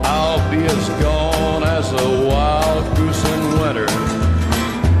be as gone as a wild goose in winter.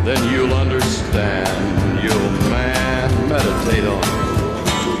 Then you'll understand, you'll meditate on it.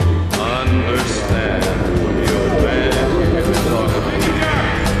 Understand, you'll meditate on it.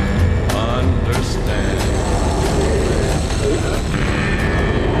 Understand.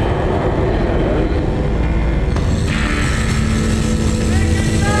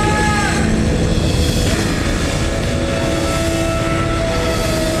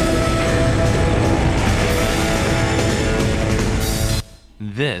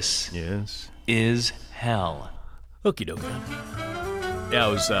 This is hell. Okie dokie. Yeah,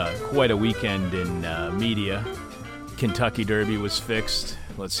 it was quite a weekend in media. Kentucky Derby was fixed.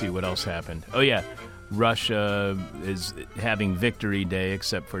 Let's see what else happened. Oh, yeah. Russia is having Victory Day,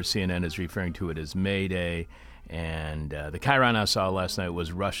 except for CNN is referring to it as May Day. And the chyron I saw last night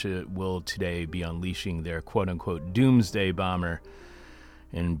was Russia will today be unleashing their quote-unquote doomsday bomber.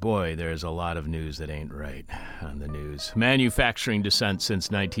 And boy, there's a lot of news that ain't right on the news. Manufacturing dissent since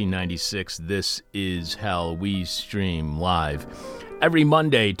 1996. This is hell. We stream live every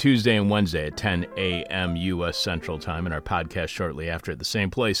Monday, Tuesday, and Wednesday at 10 a.m. U.S. Central Time, and our podcast shortly after at the same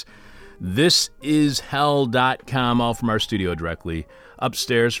place. Thisishell.com, all from our studio directly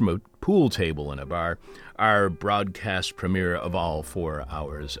upstairs from a pool table in a bar. Our broadcast premiere of all 4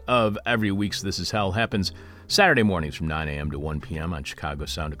 hours of every week's This Is Hell happens Saturday mornings from 9 a.m. to 1 p.m. on Chicago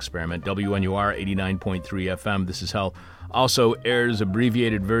Sound Experiment, WNUR 89.3 FM. This Is Hell also airs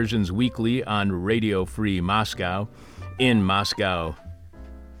abbreviated versions weekly on Radio Free Moscow in Moscow,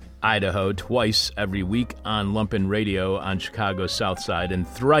 Idaho, twice every week on Lumpen Radio on Chicago's South Side, and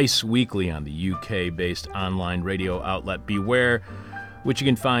thrice weekly on the UK-based online radio outlet Beware, which you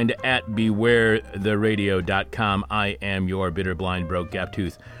can find at bewaretheradio.com. I am your bitter, blind, broke,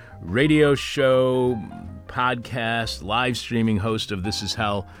 gap-toothed radio show, podcast, live streaming host of This Is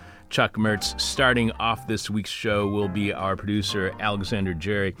Hell, Chuck Mertz. Starting off this week's show will be our producer, Alexander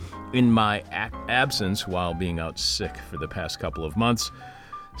Jerry, in my absence while being out sick for the past couple of months.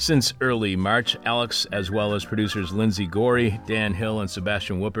 Since early March, Alex, as well as producers Lindsay Gorey, Dan Hill, and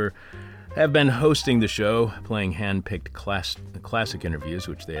Sebastian Whooper, have been hosting the show, playing hand-picked classic interviews,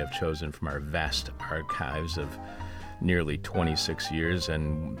 which they have chosen from our vast archives of nearly 26 years,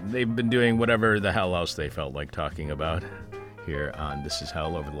 and they've been doing whatever the hell else they felt like talking about here on This Is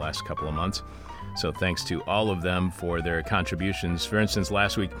Hell over the last couple of months. So thanks to all of them for their contributions. For instance,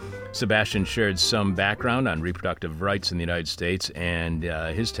 last week, Sebastian shared some background on reproductive rights in the United States and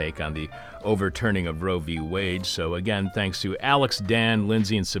his take on the overturning of Roe v. Wade. So again, thanks to Alex, Dan,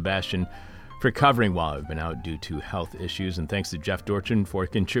 Lindsay, and Sebastian for covering while I've been out due to health issues. And thanks to Jeff Dorchin for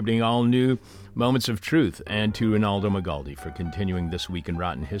contributing all new moments of truth, and to Ronaldo Magaldi for continuing This Week in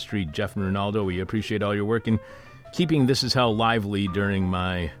Rotten History. Jeff and Ronaldo, we appreciate all your work in keeping This Is Hell lively during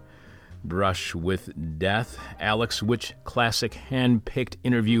my brush with death. Alex, which classic hand-picked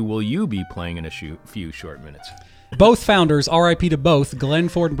interview will you be playing in a few short minutes? Both founders, R.I.P. to both, Glenn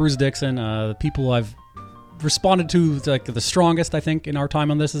Ford and Bruce Dixon, the people I've responded to like the strongest, I think, in our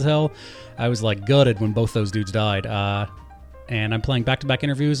time on This Is Hell. I was like gutted when both those dudes died. And I'm playing back-to-back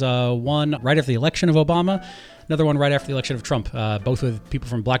interviews, one right after the election of Obama, another one right after the election of Trump, both with people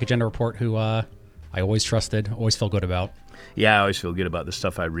from Black Agenda Report who I always trusted, always felt good about. Yeah, I always feel good about the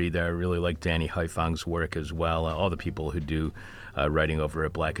stuff I read there. I really like Danny Haifang's work as well, all the people who do writing over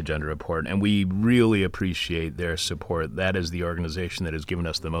at Black Agenda Report, and we really appreciate their support. That is the organization that has given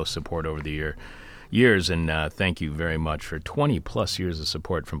us the most support over the years, and thank you very much for 20-plus years of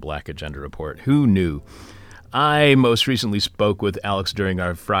support from Black Agenda Report. Who knew? I most recently spoke with Alex during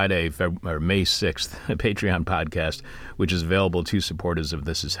our May 6th Patreon podcast, which is available to supporters of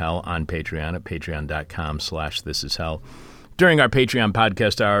This Is Hell on Patreon at patreon.com/thisishell. During our Patreon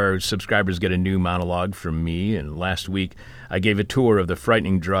podcast, our subscribers get a new monologue from me, and last week I gave a tour of the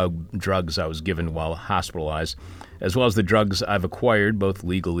frightening drugs I was given while hospitalized, as well as the drugs I've acquired both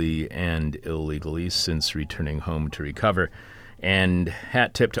legally and illegally since returning home to recover. And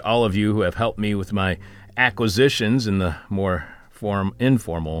hat tip to all of you who have helped me with my acquisitions in the more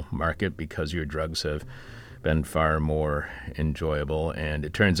informal market, because your drugs have been far more enjoyable and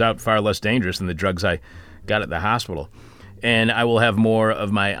it turns out far less dangerous than the drugs I got at the hospital. And I will have more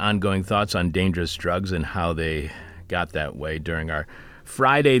of my ongoing thoughts on dangerous drugs and how they got that way during our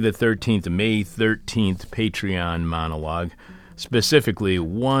Friday the 13th, May 13th Patreon monologue, specifically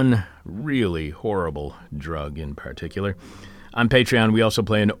one really horrible drug in particular. On Patreon, we also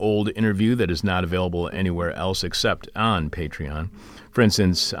play an old interview that is not available anywhere else except on Patreon. For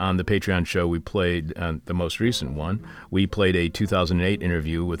instance, on the Patreon show, we played the most recent one. We played a 2008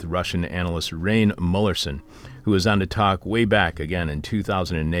 interview with Russian analyst Rain Mullerson, who was on to talk way back again in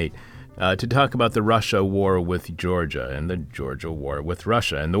 2008 to talk about the Russia war with Georgia and the Georgia war with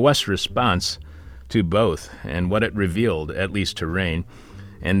Russia and the West's response to both and what it revealed, at least to Rain.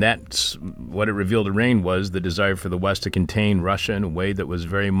 And that's what it revealed to Rain was the desire for the West to contain Russia in a way that was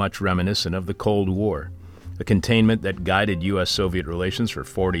very much reminiscent of the Cold War, a containment that guided U.S.-Soviet relations for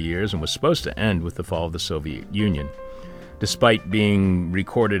 40 years and was supposed to end with the fall of the Soviet Union. Despite being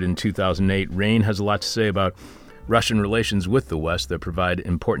recorded in 2008, Rain has a lot to say about Russian relations with the West that provide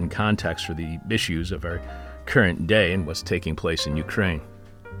important context for the issues of our current day and what's taking place in Ukraine.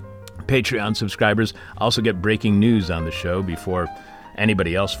 Patreon subscribers also get breaking news on the show before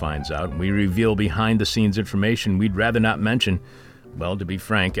anybody else finds out. We reveal behind-the-scenes information we'd rather not mention, well, to be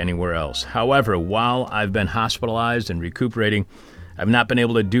frank, anywhere else. However, while I've been hospitalized and recuperating, I've not been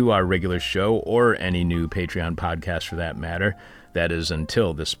able to do our regular show or any new Patreon podcast for that matter. That is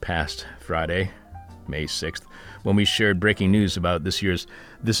until this past Friday, May 6th, when we shared breaking news about this year's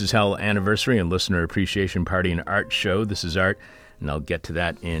This Is Hell anniversary and listener appreciation party and art show. This is Art, and I'll get to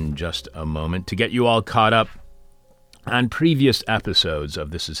that in just a moment. To get you all caught up on previous episodes of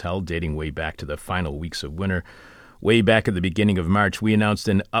This Is Hell, dating way back to the final weeks of winter, way back at the beginning of March, we announced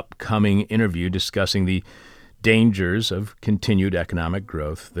an upcoming interview discussing the dangers of continued economic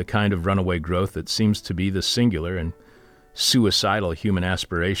growth, the kind of runaway growth that seems to be the singular and suicidal human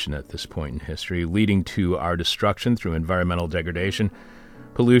aspiration at this point in history, leading to our destruction through environmental degradation,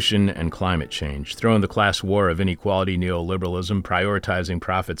 pollution, and climate change. Throw in the class war of inequality, neoliberalism, prioritizing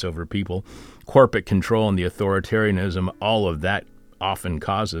profits over people, corporate control, and the authoritarianism all of that often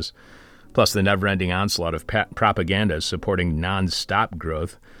causes, plus the never-ending onslaught of propaganda supporting non-stop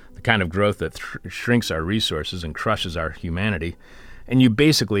growth, the kind of growth that shrinks our resources and crushes our humanity, and you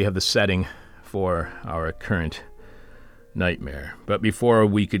basically have the setting for our current nightmare. But before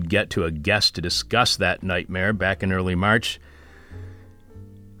we could get to a guest to discuss that nightmare back in early March,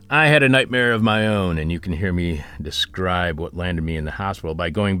 I had a nightmare of my own, and you can hear me describe what landed me in the hospital by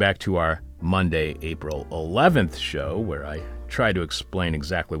going back to our Monday, April 11th show, where I tried to explain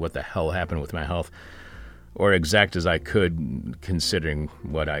exactly what the hell happened with my health, or exact as I could, considering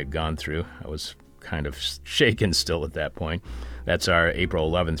what I'd gone through. I was kind of shaken still at that point. That's our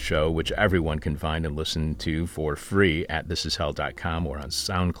April 11th show, which everyone can find and listen to for free at thisishell.com or on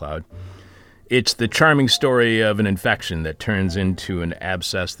SoundCloud. It's the charming story of an infection that turns into an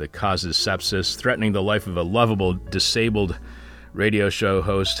abscess that causes sepsis, threatening the life of a lovable, disabled radio show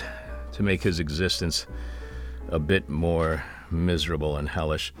host to make his existence a bit more miserable and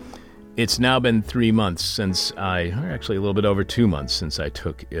hellish. It's now been 3 months actually a little bit over 2 months since I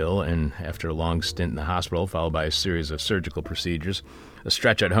took ill, and after a long stint in the hospital, followed by a series of surgical procedures, a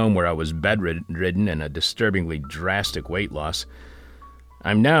stretch at home where I was bedridden, and a disturbingly drastic weight loss,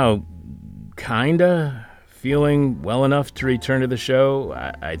 I'm now kinda feeling well enough to return to the show,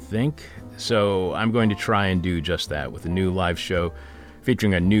 I think. So I'm going to try and do just that with a new live show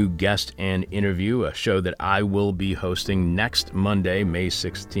featuring a new guest and interview, a show that I will be hosting next Monday, May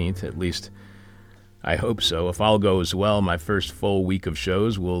 16th, at least I hope so. If all goes well, my first full week of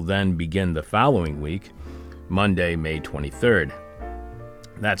shows will then begin the following week, Monday, May 23rd.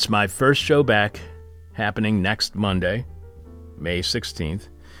 That's my first show back, happening next Monday, May 16th.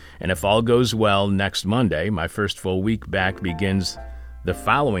 And if all goes well, next Monday, my first full week back begins the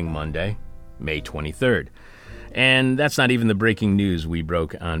following Monday, May 23rd. And that's not even the breaking news we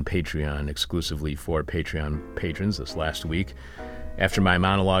broke on Patreon exclusively for Patreon patrons this last week. After my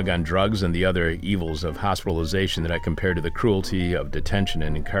monologue on drugs and the other evils of hospitalization that I compared to the cruelty of detention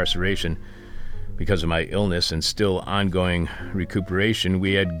and incarceration because of my illness and still ongoing recuperation,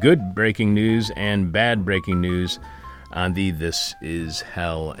 we had good breaking news and bad breaking news on the This Is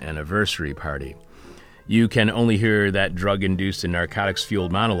Hell anniversary party. You can only hear that drug-induced and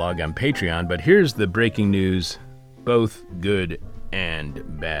narcotics-fueled monologue on Patreon, but here's the breaking news, both good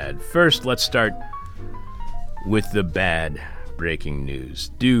and bad. First, let's start with the bad breaking news.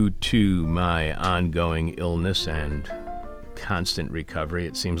 Due to my ongoing illness and constant recovery,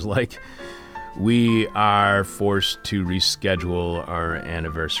 it seems like, we are forced to reschedule our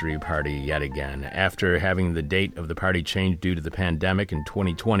anniversary party yet again. After having the date of the party changed due to the pandemic in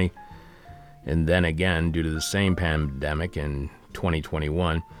 2020, and then again due to the same pandemic in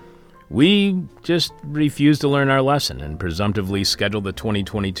 2021, we just refused to learn our lesson and presumptively scheduled the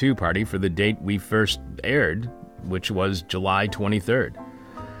 2022 party for the date we first aired, which was July 23rd.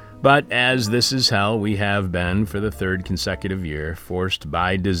 But as This Is Hell, we have been, for the third consecutive year, forced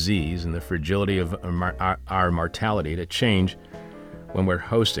by disease and the fragility of our mortality to change when we're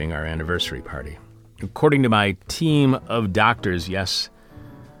hosting our anniversary party. According to my team of doctors, yes,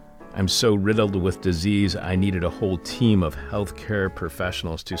 I'm so riddled with disease, I needed a whole team of healthcare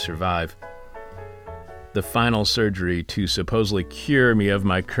professionals to survive. The final surgery to supposedly cure me of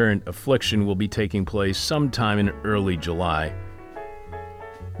my current affliction will be taking place sometime in early July,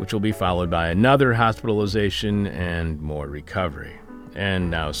 which will be followed by another hospitalization and more recovery.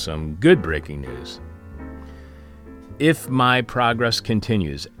 And now some good breaking news. If my progress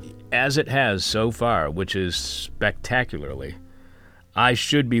continues, as it has so far, which is spectacularly, I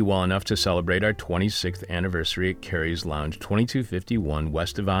should be well enough to celebrate our 26th anniversary at Carrie's Lounge, 2251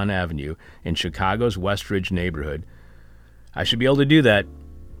 West Devon Avenue in Chicago's West Ridge neighborhood. I should be able to do that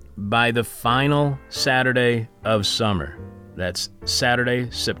by the final Saturday of summer. That's Saturday,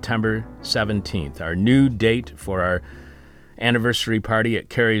 September 17th. Our new date for our anniversary party at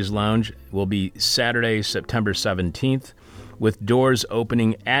Carrie's Lounge will be Saturday, September 17th, with doors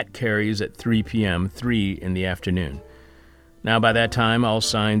opening at Carrie's at 3 p.m., 3 in the afternoon. Now, by that time, all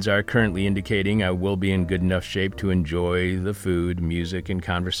signs are currently indicating I will be in good enough shape to enjoy the food, music, and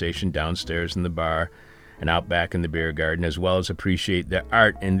conversation downstairs in the bar and out back in the beer garden, as well as appreciate the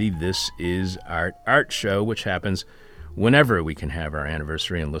art in the This Is Art show, which happens whenever we can have our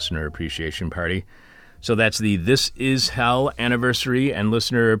anniversary and listener appreciation party. So that's the This Is Hell anniversary and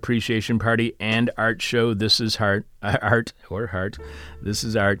listener appreciation party and art show. This is This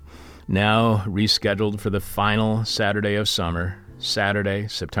is Art. Now rescheduled for the final Saturday of summer, Saturday,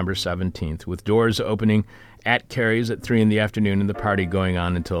 September 17th, with doors opening at Carrie's at 3 in the afternoon and the party going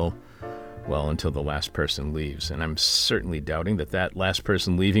on until the last person leaves. And I'm certainly doubting that last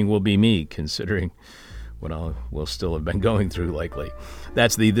person leaving will be me, considering what I will still have been going through likely.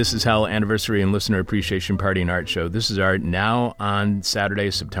 That's the This Is Hell anniversary and listener appreciation party and art show. This is Art, now on Saturday,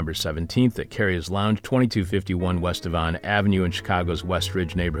 September 17th at Carrie's Lounge, 2251 West Devon Avenue in Chicago's West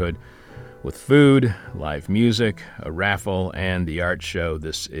Ridge neighborhood, with food, live music, a raffle, and the art show.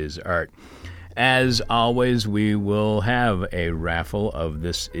 This is Art. As always, we will have a raffle of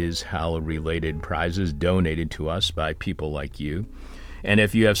This Is Hell-related prizes donated to us by people like you. And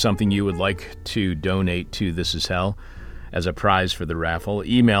if you have something you would like to donate to This Is Hell as a prize for the raffle,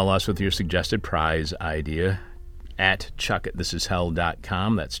 email us with your suggested prize idea at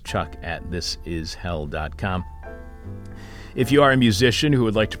chuck@thisishell.com. That's chuck@thisishell.com. If you are a musician who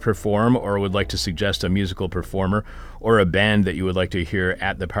would like to perform or would like to suggest a musical performer or a band that you would like to hear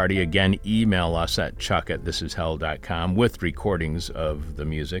at the party, again, email us at chuck@thisishell.com with recordings of the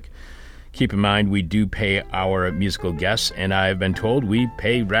music. Keep in mind, we do pay our musical guests, and I've been told we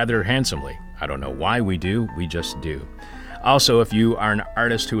pay rather handsomely. I don't know why we do, we just do. Also, if you are an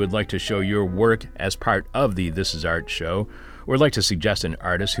artist who would like to show your work as part of the This Is Art show, or would like to suggest an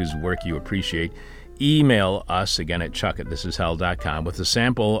artist whose work you appreciate, email us again at chuck@thisishell.com with a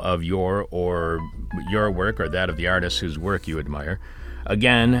sample of your work or that of the artist whose work you admire.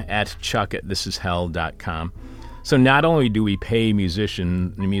 Again, at chuck@thisishell.com. So not only do we pay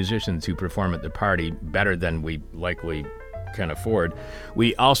musicians who perform at the party better than we likely can afford,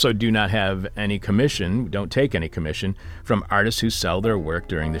 we also do not have any commission, don't take any commission, from artists who sell their work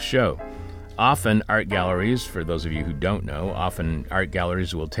during the show. Often art galleries, for those of you who don't know, often art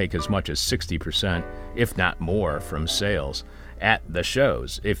galleries will take as much as 60%, if not more, from sales at the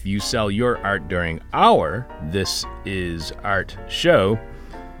shows. If you sell your art during our This Is Art show,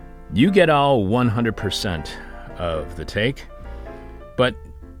 you get all 100% of the take. But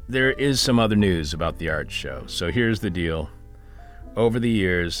there is some other news about the art show. So here's the deal. Over the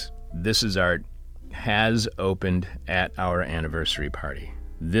years, This Is Art has opened at our anniversary party.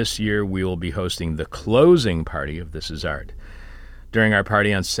 This year, we will be hosting the closing party of This Is Art. During our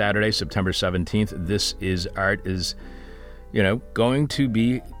party on Saturday, September 17th, This Is Art is, going to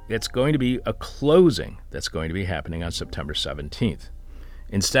be a closing that's going to be happening on September 17th.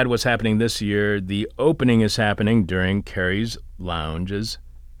 Instead, what's happening this year, the opening is happening during Carrie's Lounge's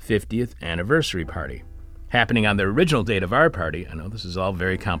 50th anniversary party, happening on the original date of our party. I know this is all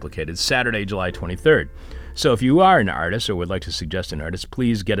very complicated, Saturday, July 23rd. So if you are an artist or would like to suggest an artist,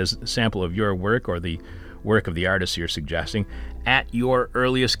 please get a sample of your work or the work of the artist you're suggesting at your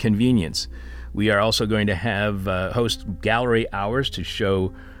earliest convenience. We are also going to have host gallery hours to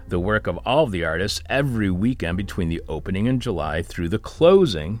show the work of all of the artists every weekend between the opening in July through the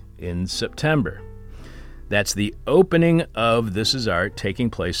closing in September. That's the opening of This Is Art taking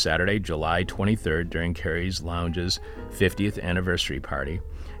place Saturday, July 23rd during Carrie's Lounge's 50th anniversary party,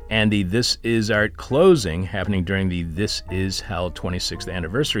 and the This Is Art closing happening during the This Is Hell 26th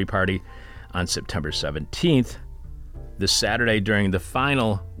anniversary party on September 17th, this Saturday during the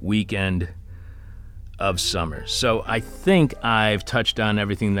final weekend of summer. So I think I've touched on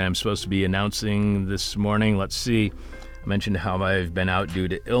everything that I'm supposed to be announcing this morning. Let's see. I mentioned how I've been out due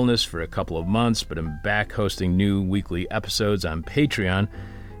to illness for a couple of months, but I'm back hosting new weekly episodes on Patreon.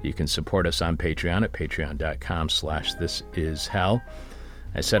 You can support us on Patreon at patreon.com/thisishell.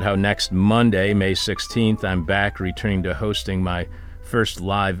 I said how next Monday, May 16th, I'm back returning to hosting my first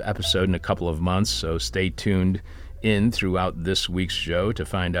live episode in a couple of months, so stay tuned in throughout this week's show to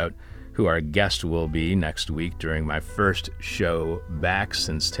find out who our guest will be next week during my first show back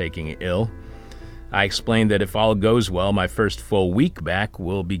since taking ill. I explained that if all goes well, my first full week back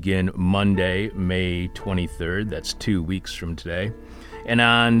will begin Monday, May 23rd. That's 2 weeks from today. And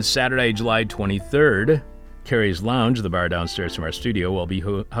on Saturday, July 23rd, Carrie's Lounge, the bar downstairs from our studio, will be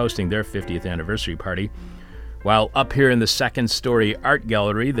hosting their 50th anniversary party. While up here in the second story art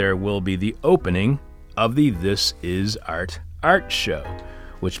gallery, there will be the opening of the This Is Art art show,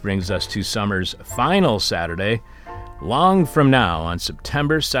 which brings us to summer's final Saturday, long from now on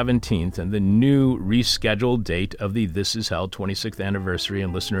September 17th, and the new rescheduled date of the This Is Hell 26th anniversary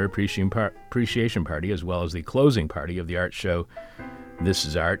and listener appreciation party, as well as the closing party of the art show This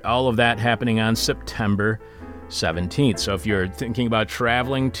Is Art. All of that happening on September 17th. So if you're thinking about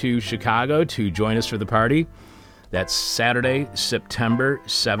traveling to Chicago to join us for the party, that's Saturday, September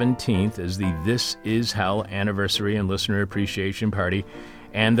 17th is the This Is Hell anniversary and listener appreciation party,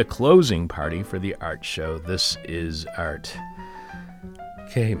 and the closing party for the art show, This Is Art.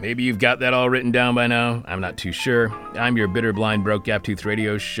 Okay, maybe you've got that all written down by now. I'm not too sure. I'm your bitter, blind, broke, gap-toothed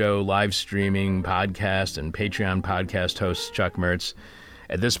radio show, live streaming, podcast, and Patreon podcast host, Chuck Mertz.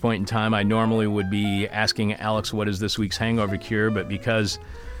 At this point in time, I normally would be asking Alex what is this week's hangover cure, but because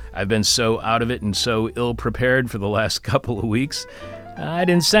I've been so out of it and so ill-prepared for the last couple of weeks, I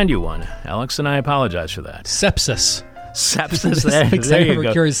didn't send you one, Alex, and I apologize for that. Sepsis. Sepsis. There you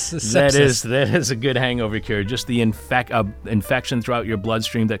go. Cure is sepsis. That is a good hangover cure. Just the infection throughout your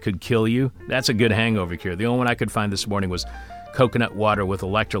bloodstream that could kill you. That's a good hangover cure. The only one I could find this morning was coconut water with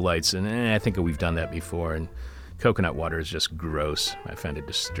electrolytes, and I think we've done that before. And coconut water is just gross. I find it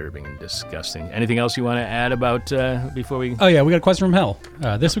disturbing and disgusting. Anything else you want to add about before we? Oh yeah, we got a question from hell.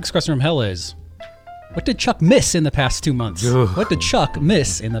 This week's question from hell is: what did Chuck miss in the past 2 months? What did Chuck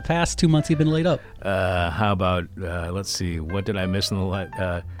miss in the past 2 months he'd been laid up? How about, let's see, what did I miss in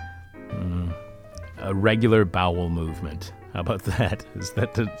the a regular bowel movement. How about that? Is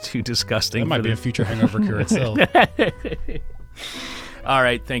that too disgusting? That might be a future hangover cure itself. All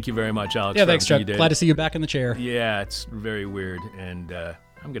right, thank you very much, Alex. Yeah, thanks, Chuck. Glad to see you back in the chair. Yeah, it's very weird, and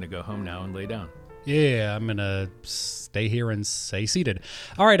I'm going to go home now and lay down. Yeah, I'm going to stay here and stay seated.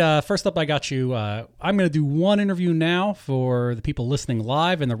 All right, first up, I got you. I'm going to do one interview now for the people listening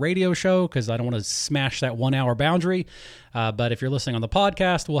live in the radio show because I don't want to smash that 1 hour boundary. But if you're listening on the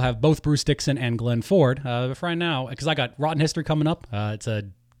podcast, we'll have both Bruce Dixon and Glenn Ford. But for right now, because I got Rotten History coming up, it's a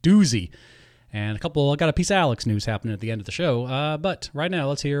doozy. And I got a piece of Alex news happening at the end of the show. But right now,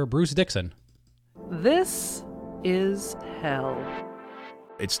 let's hear Bruce Dixon. This is hell.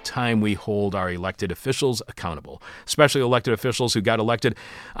 It's time we hold our elected officials accountable, especially elected officials who got elected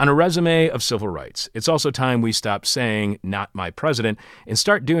on a resume of civil rights. It's also time we stop saying, "not my president," and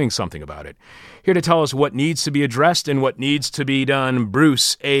start doing something about it. Here to tell us what needs to be addressed and what needs to be done,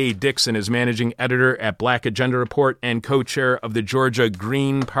 Bruce A. Dixon is managing editor at Black Agenda Report and co-chair of the Georgia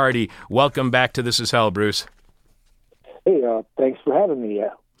Green Party. Welcome back to This Is Hell, Bruce. Hey, thanks for having me.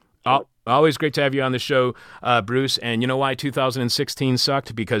 Always great to have you on the show, Bruce. And you know why 2016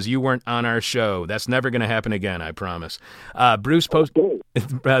 sucked? Because you weren't on our show. That's never going to happen again, I promise.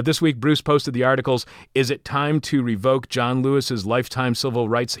 This week, Bruce posted the articles, "Is it time to revoke John Lewis's lifetime civil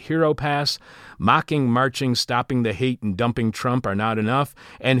rights hero pass? Mocking, marching, stopping the hate, and dumping Trump are not enough.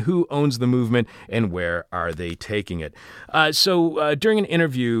 And who owns the movement, and where are they taking it?" So during an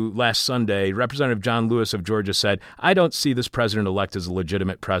interview last Sunday, Representative John Lewis of Georgia said, "I don't see this president-elect as a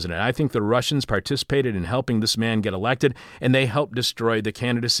legitimate president. I think the Russians participated in helping this man get elected, and they helped destroy the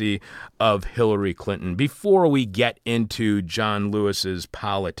candidacy of Hillary Clinton." Before we get into John Lewis's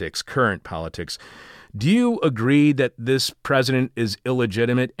politics, current politics, do you agree that this president is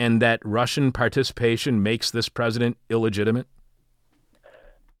illegitimate and that Russian participation makes this president illegitimate?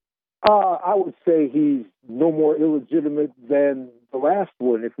 I would say he's no more illegitimate than the last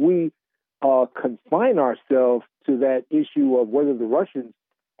one. If we confine ourselves to that issue of whether the Russians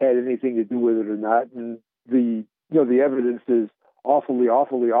had anything to do with it or not, and the evidence is awfully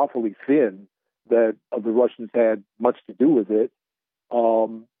thin that the Russians had much to do with it.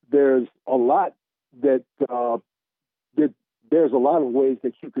 There's a lot there's a lot of ways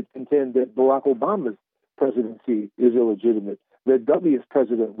that you could contend that Barack Obama's presidency is illegitimate, that W's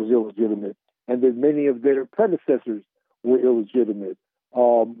president was illegitimate, and that many of their predecessors were illegitimate.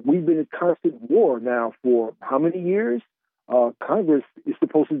 We've been in constant war now for how many years? Congress is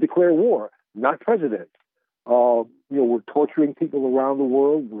supposed to declare war, not presidents. We're torturing people around the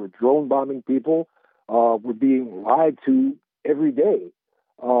world. We're drone bombing people. We're being lied to every day.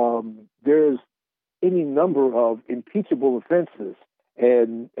 There's any number of impeachable offenses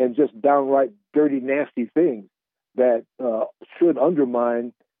and just downright dirty, nasty things that should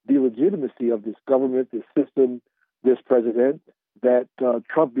undermine the legitimacy of this government, this system, this president, that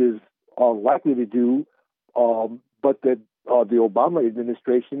Trump is likely to do, but that the Obama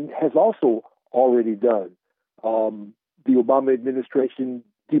administration has also already done. The Obama administration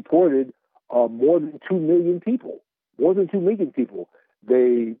deported more than 2 million people.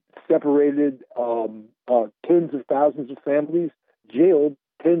 They separated tens of thousands of families, jailed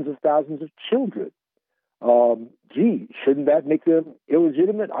tens of thousands of children. Shouldn't that make them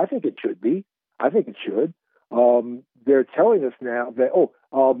illegitimate? I think it should be. I think it should. They're telling us now that,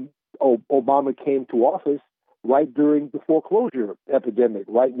 Obama came to office right during the foreclosure epidemic,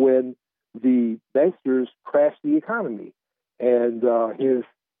 right when the banksters crashed the economy. And his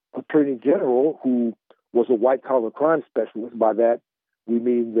attorney general, who was a white-collar crime specialist, by that we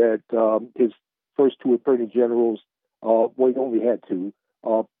mean that his first two attorney generals, he only had two,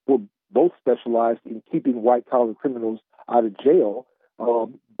 were both specialized in keeping white-collar criminals out of jail.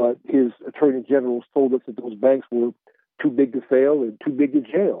 But his attorney generals told us that those banks were too big to fail and too big to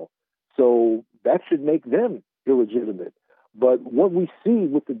jail. So that should make them illegitimate. But what we see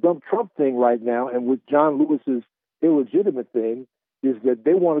with the dump Trump thing right now and with John Lewis's illegitimate thing is that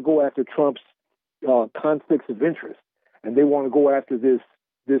they want to go after Trump's conflicts of interest. And they want to go after this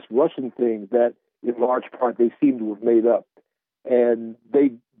Russian thing that, in large part, they seem to have made up. And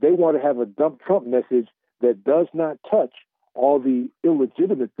they want to have a dump Trump message that does not touch all the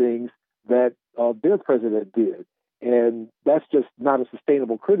illegitimate things that their president did. And that's just not a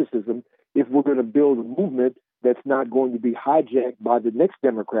sustainable criticism if we're going to build a movement that's not going to be hijacked by the next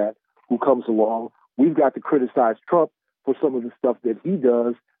Democrat who comes along. We've got to criticize Trump for some of the stuff that he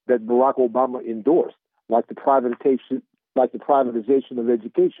does that Barack Obama endorsed, like the privatization of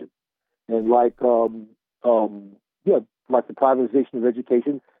education, and like the privatization of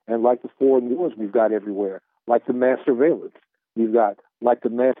education, and like the foreign wars we've got everywhere, like the mass surveillance we've got, like the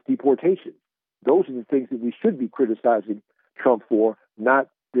mass deportation. Those are the things that we should be criticizing Trump for, not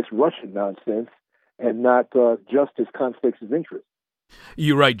this Russian nonsense, and not just his conflicts of interest.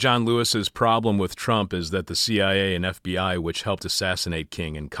 You write John Lewis's problem with Trump is that the CIA and FBI, which helped assassinate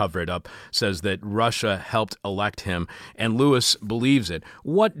King and cover it up, says that Russia helped elect him, and Lewis believes it.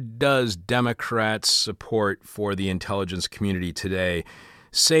 What does Democrats' support for the intelligence community today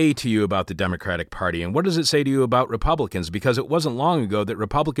say to you about the Democratic Party, and what does it say to you about Republicans? Because it wasn't long ago that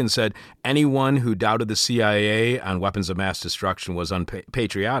Republicans said anyone who doubted the CIA on weapons of mass destruction was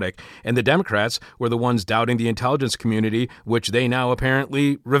unpatriotic, and the Democrats were the ones doubting the intelligence community, which they now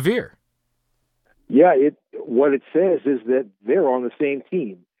apparently revere. Yeah, what it says is that they're on the same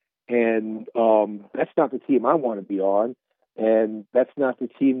team, and that's not the team I want to be on, and that's not the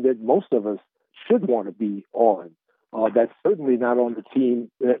team that most of us should want to be on. That's certainly not on the team.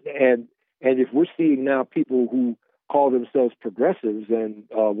 And if we're seeing now people who call themselves progressives, and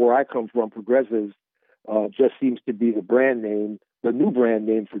where I come from, progressives just seems to be the brand name, the new brand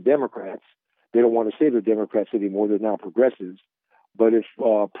name for Democrats. They don't want to say they're Democrats anymore. They're now progressives. But if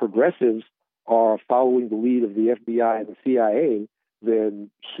progressives are following the lead of the FBI and the CIA, then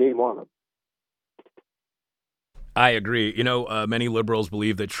shame on them. I agree. Many liberals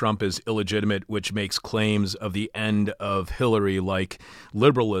believe that Trump is illegitimate, which makes claims of the end of Hillary-like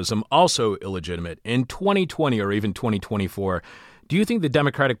liberalism also illegitimate. In 2020 or even 2024, do you think the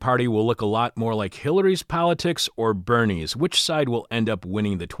Democratic Party will look a lot more like Hillary's politics or Bernie's? Which side will end up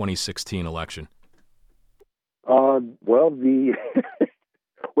winning the 2016 election? In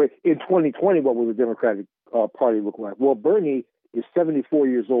 2020, what will the Democratic Party look like? Well, Bernie is 74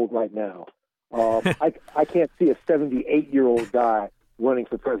 years old right now. I can't see a 78-year-old guy running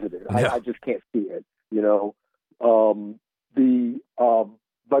for president. I just can't see it.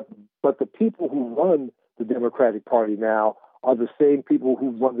 But the people who run the Democratic Party now are the same people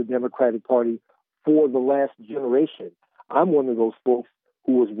who run the Democratic Party for the last generation. I'm one of those folks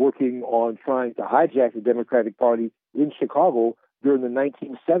who was working on trying to hijack the Democratic Party in Chicago during the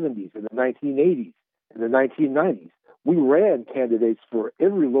 1970s and the 1980s and the 1990s. We ran candidates for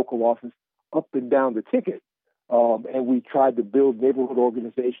every local office up and down the ticket. And we tried to build neighborhood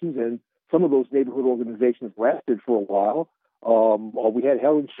organizations, and some of those neighborhood organizations lasted for a while. We had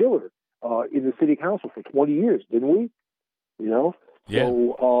Helen Schiller in the city council for 20 years, didn't we? Yeah.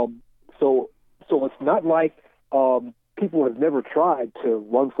 So it's not like people have never tried to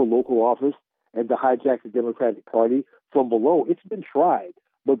run for local office and to hijack the Democratic Party from below. It's been tried,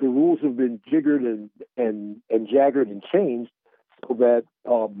 but the rules have been jiggered and jaggered and changed so that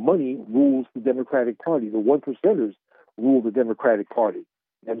money rules the Democratic Party. The one percenters rule the Democratic Party.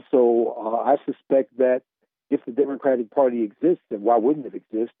 And so I suspect that if the Democratic Party exists, and why wouldn't it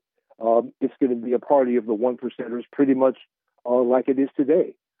exist, it's going to be a party of the one percenters pretty much like it is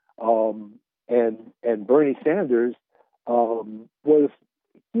today. And Bernie Sanders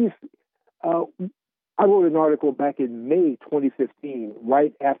I wrote an article back in May 2015,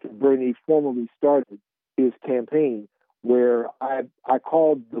 right after Bernie formally started his campaign, where I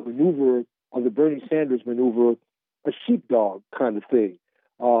called the maneuver, or the Bernie Sanders maneuver, a sheepdog kind of thing.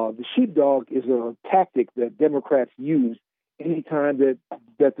 The sheepdog is a tactic that Democrats use anytime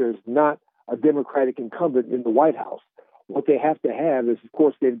that there's not a Democratic incumbent in the White House. What they have to have is, of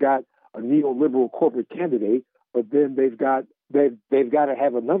course, they've got a neoliberal corporate candidate, but then they've got to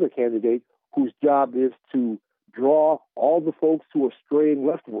have another candidate whose job is to draw all the folks who are straying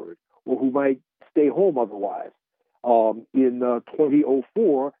leftward or who might stay home otherwise. In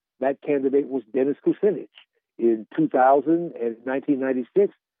 2004, that candidate was Dennis Kucinich. In 2000 and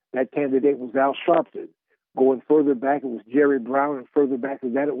 1996, that candidate was Al Sharpton. Going further back, it was Jerry Brown, and further back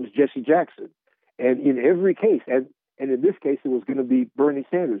than that, it was Jesse Jackson. And in every case, and in this case, it was going to be Bernie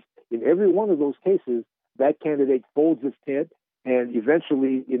Sanders. In every one of those cases, that candidate folds his tent and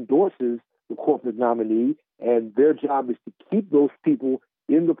eventually endorses the corporate nominee, and their job is to keep those people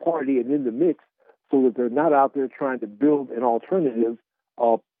in the party and in the mix so that they're not out there trying to build an alternative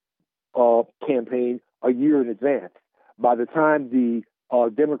campaign a year in advance. By the time the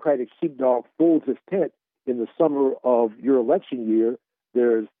Democratic sheepdog folds his tent in the summer of your election year,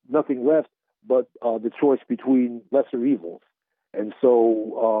 there's nothing left but the choice between lesser evils. And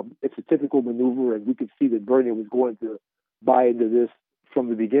so it's a typical maneuver, and we could see that Bernie was going to buy into this from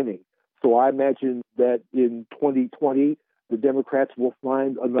the beginning. So I imagine that in 2020, the Democrats will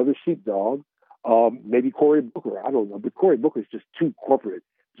find another sheepdog, maybe Cory Booker. I don't know, but Cory Booker is just too corporate.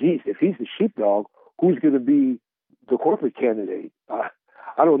 Geez, if he's the sheepdog, who's going to be the corporate candidate? I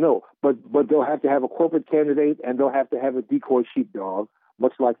don't know, but they'll have to have a corporate candidate, and they'll have to have a decoy sheepdog,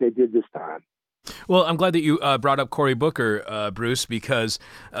 much like they did this time. Well, I'm glad that you brought up Cory Booker, Bruce, because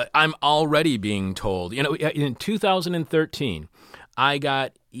I'm already being told, in 2013, I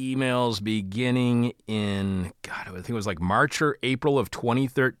got emails beginning in, I think it was like March or April of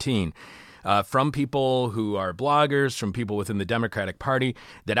 2013, from people who are bloggers, from people within the Democratic Party,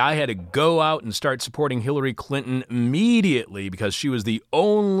 that I had to go out and start supporting Hillary Clinton immediately because she was the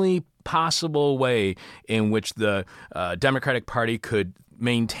only possible way in which the Democratic Party could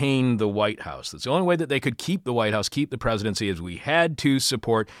maintain the White House. That's the only way that they could keep the White House, keep the presidency, is we had to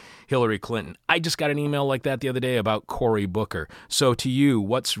support Hillary Clinton. I just got an email like that the other day about Cory Booker. So to you,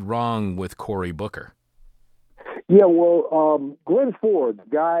 what's wrong with Cory Booker? Yeah, well, Glenn Ford,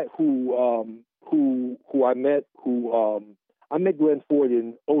 the guy who I met, I met Glenn Ford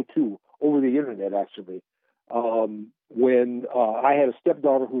in 2002 over the internet, actually, when I had a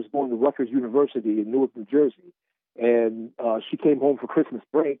stepdaughter who was going to Rutgers University in Newark, New Jersey. And she came home for Christmas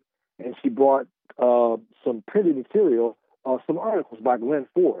break, and she brought some printed material, some articles by Glenn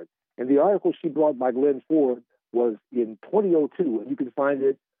Ford. And the article she brought by Glenn Ford was in 2002, and you can find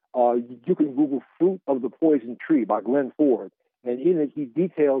it. You can Google "Fruit of the Poison Tree" by Glenn Ford, and in it he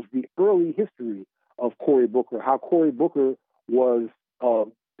details the early history of Cory Booker, how Cory Booker was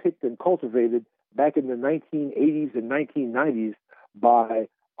picked and cultivated back in the 1980s and 1990s by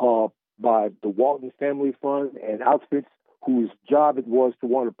the Walton Family Fund and outfits whose job it was to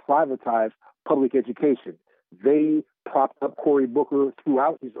want to privatize public education. They propped up Cory Booker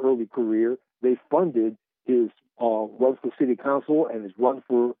throughout his early career. They funded his run for city council and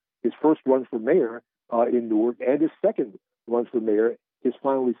his first run for mayor in Newark, and his second run for mayor, his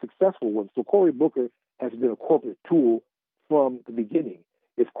finally successful one. So Cory Booker has been a corporate tool from the beginning.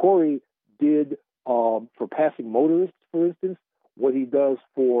 If Cory did for passing motorists, for instance, what he does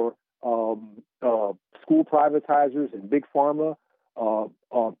for school privatizers and big pharma,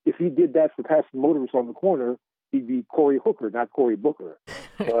 if he did that for passing motorists on the corner, he'd be Cory Hooker, not Cory Booker.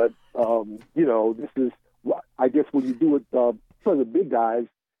 But this is, I guess, when you do it for the big guys,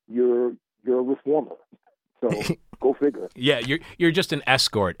 you're a reformer. So Go figure. Yeah, you're just an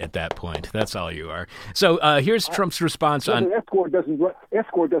escort at that point. That's all you are. So here's Trump's response on. Escort doesn't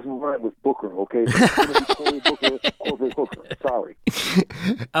rhyme with Booker. Okay, Booker. Sorry.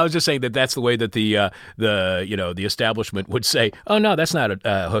 I was just saying that's the way that the establishment would say, "Oh no, that's not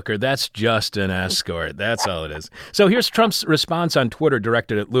a hooker. That's just an escort. That's all it is." So here's Trump's response on Twitter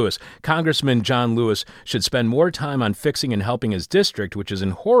directed at Lewis. Congressman John Lewis should spend more time on fixing and helping his district, which is in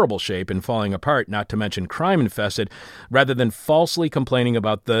horrible shape and falling apart, not to mention crime infested, rather than falsely complaining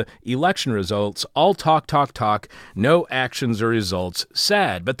about the election results. All talk, no actions or results.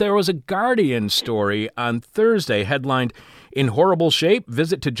 Sad. But there was a Guardian story on Thursday headlined, "In horrible shape,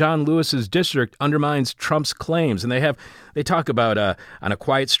 visit to John Lewis's district undermines Trump's claims." And they talk about on a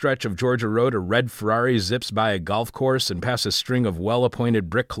quiet stretch of Georgia Road, a red Ferrari zips by a golf course and past a string of well-appointed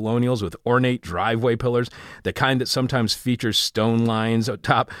brick colonials with ornate driveway pillars, the kind that sometimes features stone lines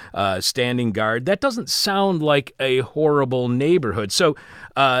atop standing guard. That doesn't sound like a horrible neighborhood. So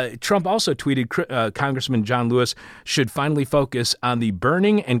Trump also tweeted Congressman John Lewis should finally focus on the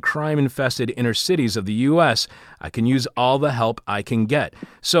burning and crime-infested inner cities of the U.S. I can use all the help I can get.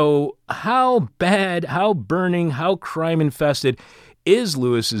 So how bad, how burning, how crime-infested is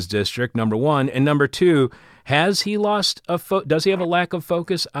Lewis's district, number one? And number two, has he lost does he have a lack of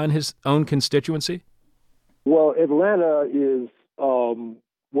focus on his own constituency? Well, Atlanta is,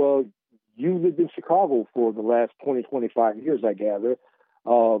 you lived in Chicago for the last 20, 25 years, I gather.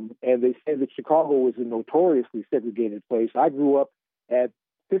 And they say that Chicago is a notoriously segregated place. I grew up at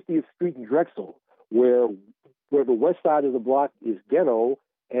 50th Street in Drexel, where the west side of the block is ghetto,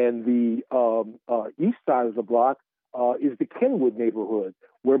 and the east side of the block is the Kenwood neighborhood,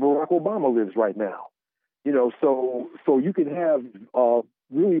 where Barack Obama lives right now. So you can have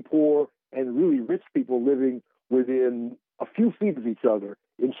really poor and really rich people living within a few feet of each other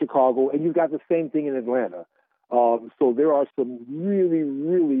in Chicago, and you've got the same thing in Atlanta. So there are some really,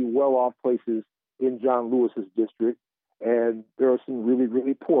 really well-off places in John Lewis's district, and there are some really,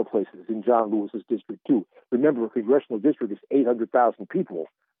 really poor places in John Lewis's district, too. Remember, a congressional district is 800,000 people,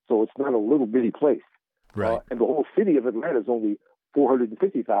 so it's not a little bitty place. Right. And the whole city of Atlanta is only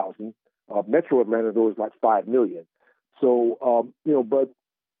 450,000. Metro Atlanta, though, is like 5 million. So,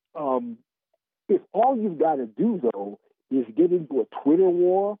 if all you've got to do, though, is get into a Twitter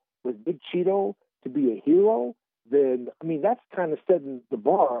war with Big Cheeto to be a hero, then, that's kind of setting the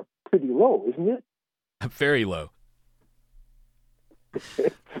bar pretty low, isn't it? Very low.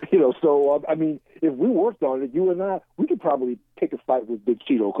 If we worked on it, you and I, we could probably pick a fight with Big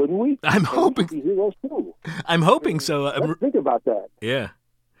Cheeto, couldn't we? I'm hoping. We could be heroes too. I'm hoping so. Let's think about that. Yeah.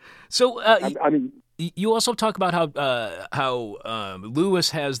 So, you also talk about how Lewis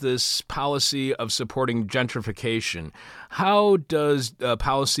has this policy of supporting gentrification. How does a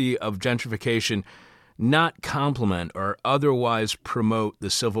policy of gentrification not complement or otherwise promote the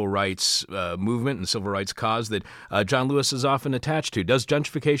civil rights movement and civil rights cause that John Lewis is often attached to? Does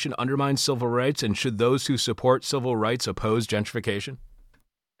gentrification undermine civil rights, and should those who support civil rights oppose gentrification?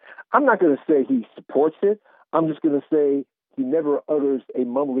 I'm not going to say he supports it. I'm just going to say he never utters a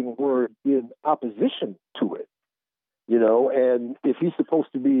mumbling word in opposition to it. And if he's supposed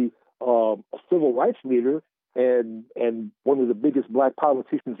to be a civil rights leader and one of the biggest black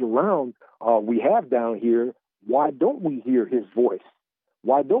politicians around we have down here, why don't we hear his voice?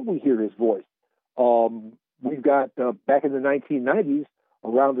 Why don't we hear his voice? We've got back in the 1990s,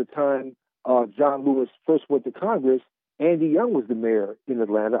 around the time John Lewis first went to Congress, Andy Young was the mayor in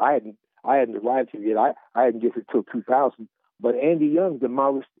Atlanta. I hadn't arrived here yet. I hadn't get here till 2000. But Andy Young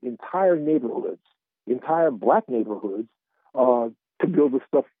demolished entire neighborhoods, entire black neighborhoods, to build the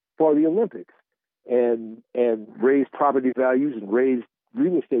stuff for the Olympics, and raised property values and raised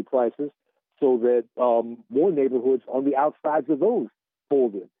real estate prices so that more neighborhoods on the outsides of those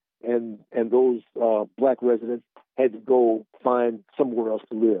folded, and those black residents had to go find somewhere else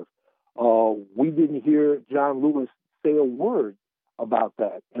to live. We didn't hear John Lewis say a word about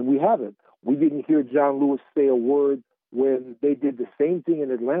that, and we haven't. We didn't hear John Lewis say a word when they did the same thing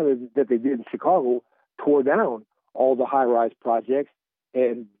in Atlanta that they did in Chicago, tore down all the high-rise projects,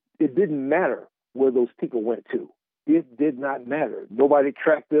 and it didn't matter where those people went to. It did not matter. Nobody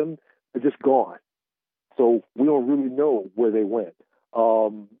tracked them. They're just gone. So we don't really know where they went.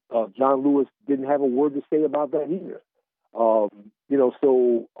 John Lewis didn't have a word to say about that either.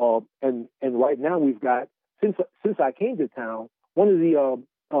 And right now we've got, since I came to town, one of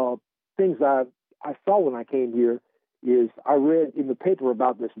the things I saw when I came here is I read in the paper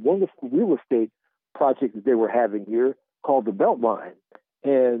about this wonderful real estate project that they were having here called the Beltline.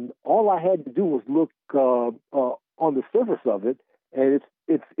 And all I had to do was look on the surface of it, and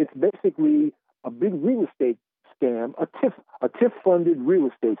it's basically a big real estate scam, a TIF-funded real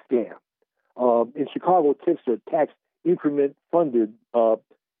estate scam. In Chicago, TIFs are tax increment funded.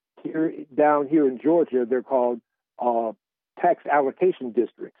 Down here in Georgia, they're called tax allocation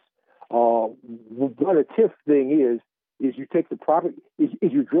districts. What a TIF thing is you take the property, is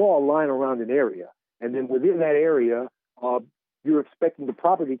you draw a line around an area, and then within that area, you're expecting the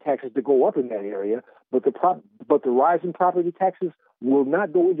property taxes to go up in that area, but the rise in property taxes will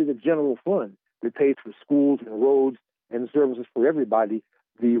not go into the general fund that pays for schools and roads and services for everybody.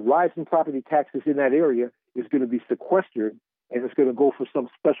 The rise in property taxes in that area is going to be sequestered, and it's going to go for some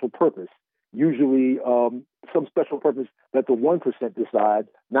special purpose, usually some special purpose that the 1% decide,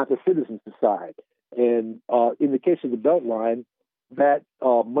 not the citizens decide. And in the case of the Beltline, that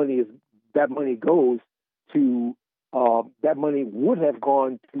money goes to that money would have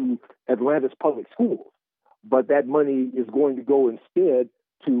gone to Atlanta's public schools, but that money is going to go instead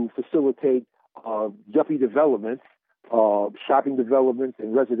to facilitate yuppie developments, shopping developments,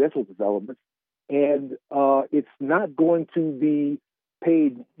 and residential developments. And it's not going to be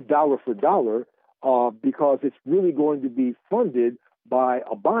paid dollar for dollar because it's really going to be funded by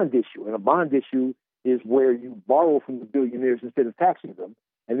a bond issue. And a bond issue is where you borrow from the billionaires instead of taxing them,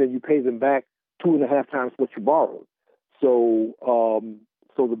 and then you pay them back 2.5 times what you borrowed. So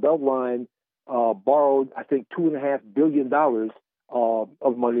the Beltline borrowed, I think, $2.5 billion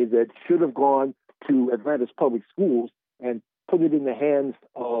of money that should have gone to Atlanta's public schools and put it in the hands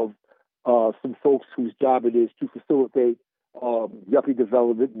of some folks whose job it is to facilitate yuppie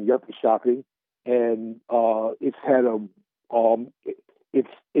development and yuppie shopping. And it's had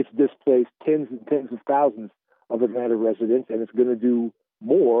it's displaced tens and tens of thousands of Atlanta residents, and it's going to do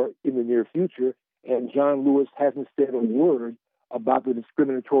more in the near future. And John Lewis hasn't said a word about the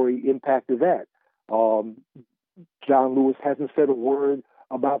discriminatory impact of that. John Lewis hasn't said a word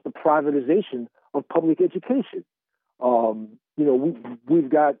about the privatization of public education. We've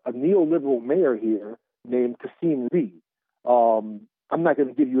got a neoliberal mayor here named Kasim Reed. I'm not going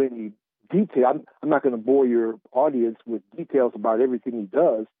to give you any detail. I'm not going to bore your audience with details about everything he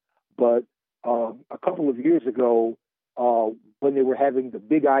does, but a couple of years ago, when they were having the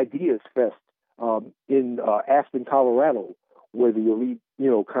Big Ideas Fest in Aspen, Colorado, where the elite,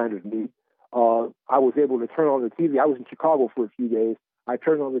 kind of meet, I was able to turn on the TV. I was in Chicago for a few days. I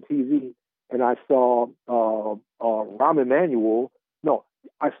turned on the TV and I saw Rahm Emanuel. No,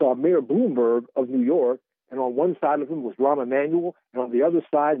 I saw Mayor Bloomberg of New York, and on one side of him was Rahm Emanuel, and on the other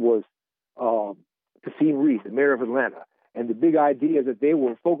side was Kasim Reed, the mayor of Atlanta. And the big idea that they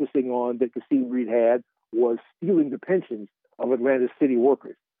were focusing on that Kasim Reed had was stealing the pensions of Atlanta's city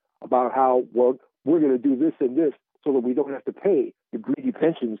workers, about how, well, we're going to do this and this so that we don't have to pay the greedy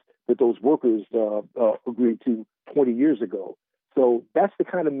pensions that those workers agreed to 20 years ago. So that's the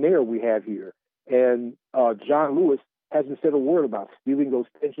kind of mayor we have here. And John Lewis hasn't said a word about stealing those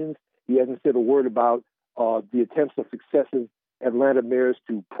pensions. He hasn't said a word about the attempts of successive Atlanta mayors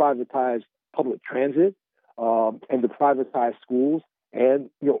to privatize public transit and to privatize schools, and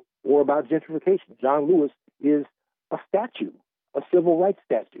or about gentrification. John Lewis is a statue, a civil rights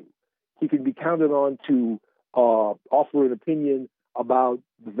statue. He can be counted on to offer an opinion about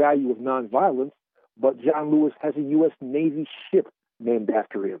the value of nonviolence, but John Lewis has a U.S. Navy ship named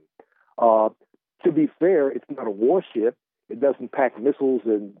after him. To be fair, it's not a warship. It doesn't pack missiles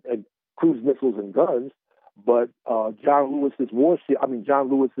and cruise missiles and guns, but John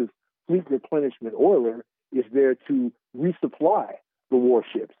Lewis's fleet replenishment oiler is there to resupply the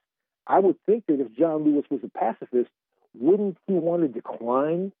warships. I would think that if John Lewis was a pacifist, wouldn't he want to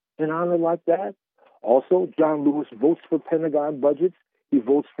decline an honor like that? Also, John Lewis votes for Pentagon budgets. He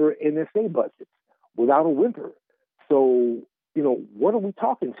votes for NSA budgets without a whimper. So, what are we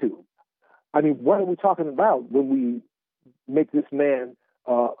talking to? What are we talking about when we make this man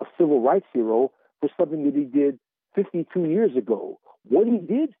a civil rights hero for something that he did 52 years ago? What he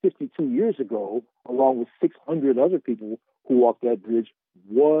did 52 years ago, along with 600 other people who walked that bridge,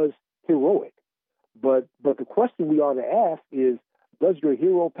 was heroic. But the question we ought to ask is, does your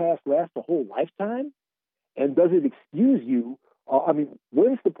hero pass last a whole lifetime? And does it excuse you?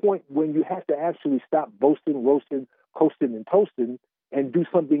 When's the point when you have to actually stop boasting, roasting, coasting, and toasting and do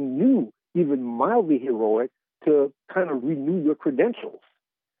something new, even mildly heroic, to kind of renew your credentials?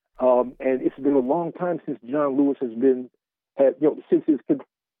 And it's been a long time since John Lewis since his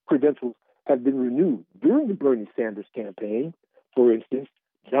credentials have been renewed. During the Bernie Sanders campaign, for instance,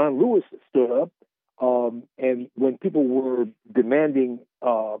 John Lewis stood up, and when people were demanding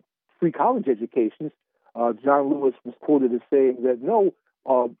free college educations, John Lewis was quoted as saying that, no,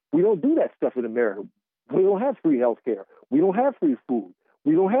 we don't do that stuff in America. We don't have free health care. We don't have free food.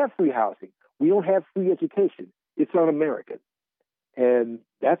 We don't have free housing. We don't have free education. it's un-American. And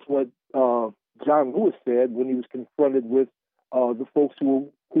that's what John Lewis said when he was confronted with the folks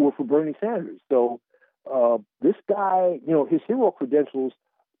who were for Bernie Sanders. So this guy, his hero credentials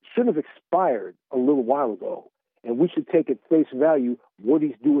should have expired a little while ago. And we should take at face value what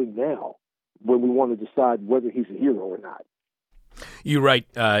he's doing now when we want to decide whether he's a hero or not. You write,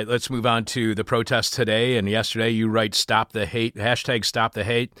 let's move on to the protests today and yesterday. You write, stop the hate, hashtag stop the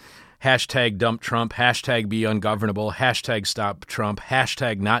hate, hashtag dump Trump, hashtag be ungovernable, hashtag stop Trump,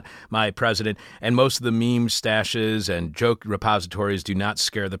 hashtag not my president. And most of the meme stashes and joke repositories do not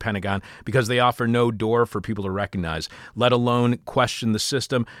scare the Pentagon because they offer no door for people to recognize, let alone question the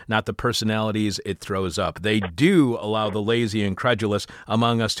system, not the personalities it throws up. They do allow the lazy and credulous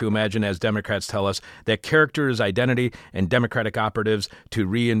among us to imagine, as Democrats tell us, that character is identity and Democratic operatives to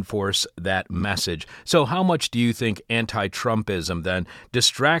reinforce that message. So how much do you think anti-Trumpism then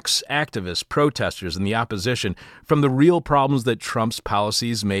distracts activists, protesters, and the opposition from the real problems that Trump's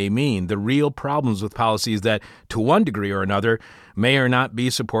policies may mean, the real problems with policies that, to one degree or another, may or not be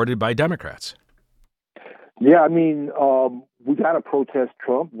supported by Democrats? Yeah, I mean, we got to protest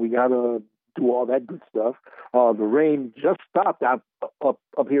Trump. We got to do all that good stuff. The rain just stopped up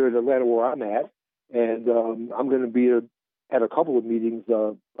here in Atlanta where I'm at, and I'm going to be at a couple of meetings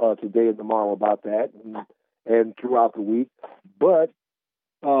today and tomorrow about that and throughout the week. But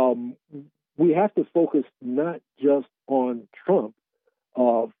we have to focus not just on Trump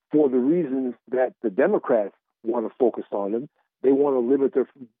for the reasons that the Democrats want to focus on him. They want to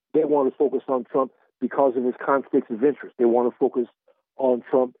focus on Trump because of his conflicts of interest. They want to focus on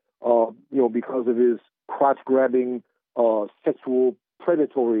Trump, because of his crotch-grabbing, sexual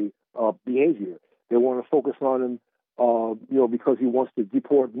predatory behavior. They want to focus on him, because he wants to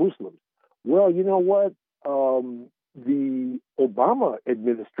deport Muslims. Well, you know what? The Obama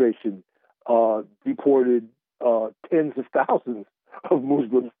administration deported tens of thousands of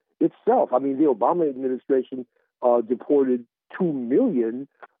Muslims itself. I mean, the Obama administration deported 2 million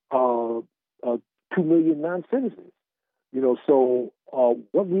non-citizens. So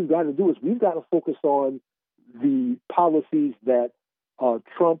what we've got to do is we've got to focus on the policies that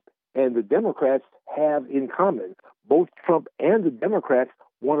Trump and the Democrats have in common. Both Trump and the Democrats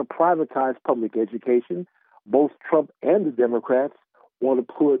want to privatize public education. Both Trump and the Democrats want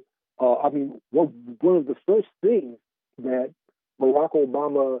to put, one of the first things that Barack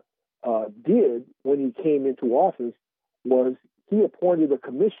Obama did when he came into office was he appointed a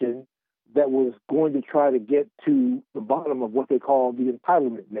commission that was going to try to get to the bottom of what they call the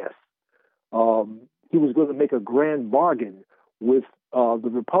entitlement mess. He was going to make a grand bargain with the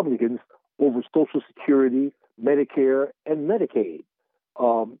Republicans over Social Security, Medicare, and Medicaid.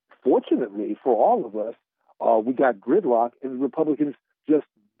 Fortunately for all of us, we got gridlock, and the Republicans just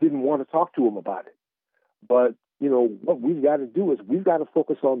didn't want to talk to him about it. But, what we've got to do is we've got to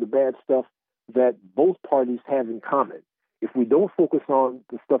focus on the bad stuff that both parties have in common. If we don't focus on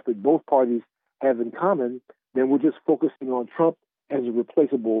the stuff that both parties have in common, then we're just focusing on Trump as a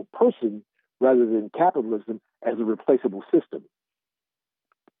replaceable person rather than capitalism as a replaceable system.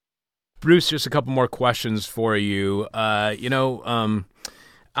 Bruce, just a couple more questions for you.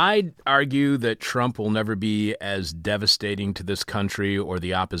 I'd argue that Trump will never be as devastating to this country or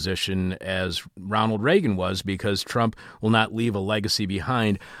the opposition as Ronald Reagan was, because Trump will not leave a legacy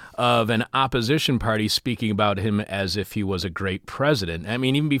behind of an opposition party speaking about him as if he was a great president. I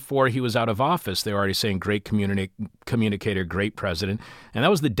mean, even before he was out of office, they were already saying great communicator, great president. And that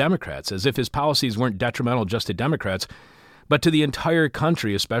was the Democrats, as if his policies weren't detrimental just to Democrats, but to the entire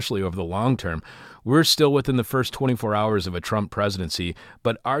country, especially over the long term. We're still within the first 24 hours of a Trump presidency,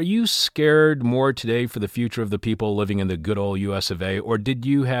 but are you scared more today for the future of the people living in the good old U.S. of A., or did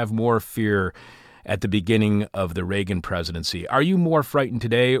you have more fear at the beginning of the Reagan presidency? Are you more frightened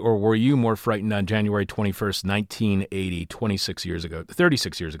today, or were you more frightened on January 21st, 1980, 36 years ago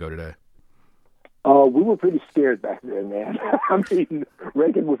today? We were pretty scared back then, man. I mean,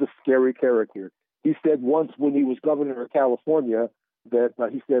 Reagan was a scary character. He said once when he was governor of California that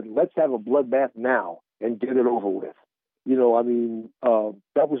he said, let's have a bloodbath now and get it over with.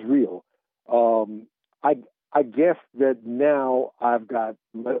 That was real. I guess that now I've got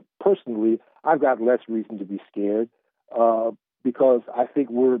less reason to be scared because I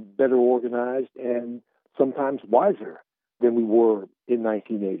think we're better organized and sometimes wiser than we were in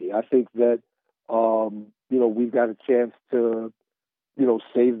 1980. I think that, we've got a chance to,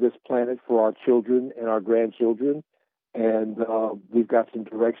 save this planet for our children and our grandchildren. And we've got some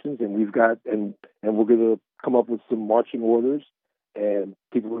directions, and we're going to come up with some marching orders, and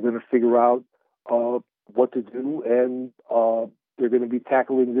people are going to figure out what to do, and they're going to be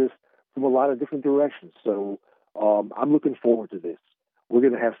tackling this from a lot of different directions. So I'm looking forward to this. We're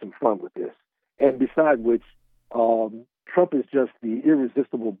going to have some fun with this. And beside which, Trump is just the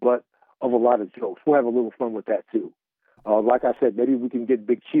irresistible butt of a lot of jokes. We'll have a little fun with that, too. Like I said, maybe we can get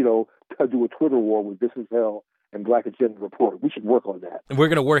Big Cheeto to do a Twitter war with This Is Hell and Black Agenda Report. We should work on that. We're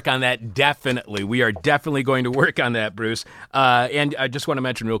going to work on that, definitely. We are definitely going to work on that, Bruce. And I just want to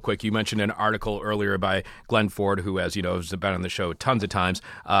mention real quick, you mentioned an article earlier by Glenn Ford, who, as you know, has been on the show tons of times,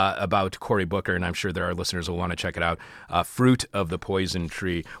 about Cory Booker, and I'm sure that our listeners will want to check it out, Fruit of the Poison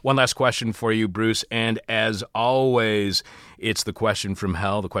Tree. One last question for you, Bruce, and as always, it's the question from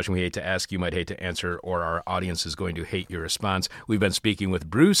hell, the question we hate to ask, you might hate to answer, or our audience is going to hate your response. We've been speaking with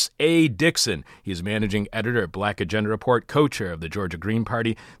Bruce A. Dixon. He's managing editor at Black Agenda Report, co-chair of the Georgia Green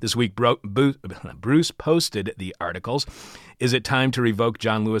Party. This week, Bruce posted the articles. Is it time to revoke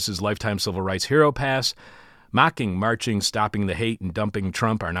John Lewis's lifetime civil rights hero pass? Mocking, marching, stopping the hate, and dumping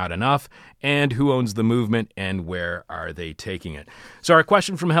Trump are not enough. And who owns the movement, and where are they taking it? So our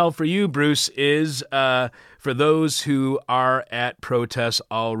question from hell for you, Bruce, is for those who are at protests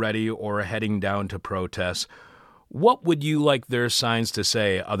already or heading down to protests, what would you like their signs to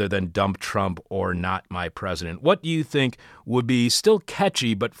say other than dump Trump or not my president? What do you think would be still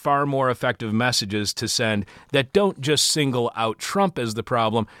catchy but far more effective messages to send that don't just single out Trump as the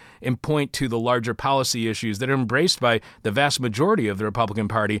problem and point to the larger policy issues that are embraced by the vast majority of the Republican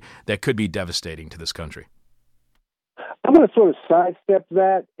Party that could be devastating to this country? I'm going to sort of sidestep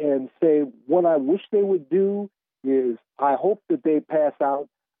that and say what I wish they would do is I hope that they pass out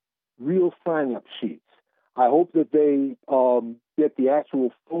real sign-up sheets. I hope that they get the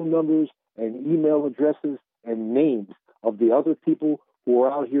actual phone numbers and email addresses and names of the other people who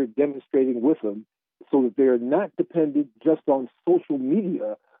are out here demonstrating with them so that they're not dependent just on social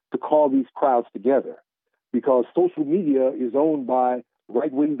media to call these crowds together. Because social media is owned by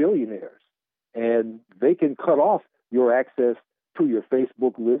right-wing billionaires, and they can cut off your access to your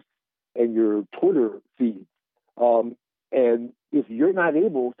Facebook list and your Twitter feed. And if you're not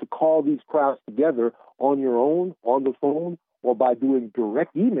able to call these crowds together on your own, on the phone, or by doing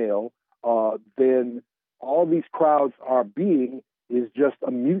direct email, then all these crowds are being is just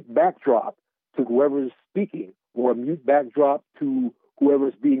a mute backdrop to whoever's speaking, or a mute backdrop to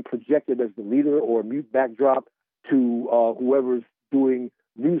whoever's being projected as the leader, or a mute backdrop to whoever's doing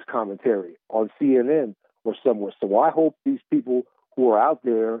news commentary on CNN or somewhere. So I hope these people who are out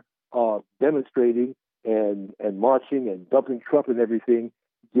there demonstrating and marching and dumping Trump and everything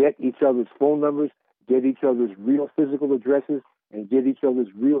get each other's phone numbers, get each other's real physical addresses, and get each other's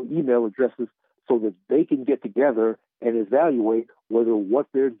real email addresses so that they can get together and evaluate whether what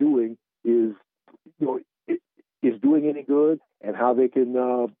they're doing is doing any good and how they can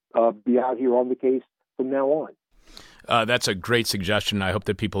be out here on the case from now on. That's a great suggestion. I hope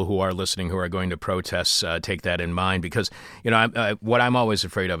that people who are listening, who are going to protests, take that in mind, because, what I'm always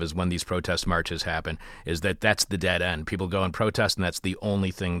afraid of is when these protest marches happen, is that's the dead end. People go and protest, and that's the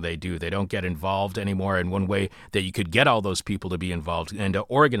only thing they do. They don't get involved anymore. And one way that you could get all those people to be involved and to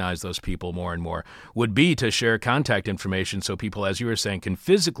organize those people more and more would be to share contact information so people, as you were saying, can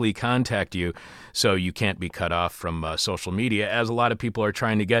physically contact you so you can't be cut off from social media, as a lot of people are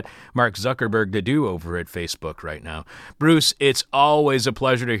trying to get Mark Zuckerberg to do over at Facebook right now. Bruce, it's always a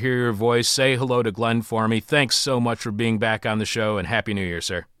pleasure to hear your voice. Say hello to Glenn for me. Thanks so much for being back on the show, and Happy New Year,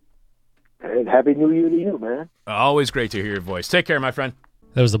 sir. And Happy New Year to you, man. Always great to hear your voice. Take care, my friend.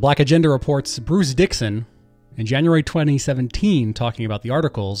 That was the Black Agenda Report's Bruce Dixon in January 2017 talking about the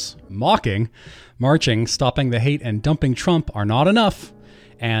articles mocking, marching, stopping the hate, and dumping Trump are not enough.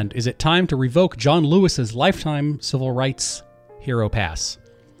 And is it time to revoke John Lewis's lifetime civil rights hero pass?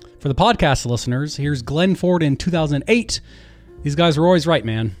 For the podcast listeners, here's Glenn Ford in 2008. These guys were always right,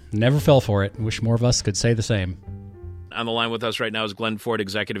 man. Never fell for it. Wish more of us could say the same. On the line with us right now is Glenn Ford,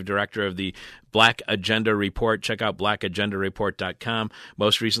 Executive Director of the Black Agenda Report. Check out blackagendareport.com.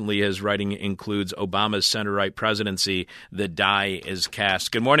 Most recently, his writing includes Obama's center-right presidency. The die is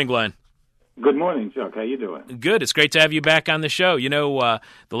cast. Good morning, Glenn. Good morning, Chuck. How you doing? Good. It's great to have you back on the show. The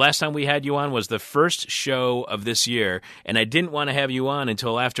last time we had you on was the first show of this year, and I didn't want to have you on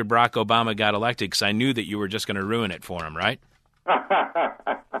until after Barack Obama got elected because I knew that you were just going to ruin it for him, right?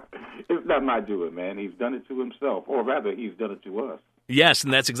 It's not my doing, man. He's done it to himself, or rather, he's done it to us. Yes,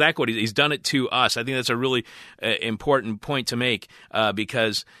 and that's exactly what he's done it to us. I think that's a really important point to make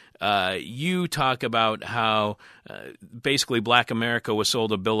because you talk about how basically Black America was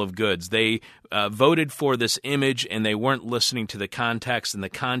sold a bill of goods. They voted for this image, and they weren't listening to the context and the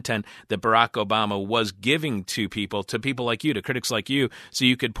content that Barack Obama was giving to people like you, to critics like you, so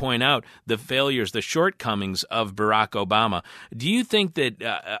you could point out the failures, the shortcomings of Barack Obama. Do you think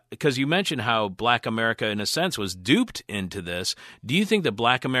that, because you mentioned how Black America, in a sense, was duped into this, do you think that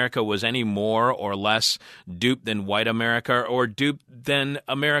Black America was any more or less duped than white America, or duped than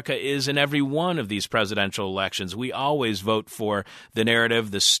America is in every one of these presidential elections? We always vote for the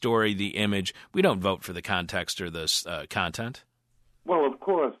narrative, the story, the image. We don't vote for the context or the content. Well, of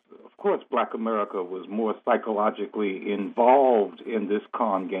course, Black America was more psychologically involved in this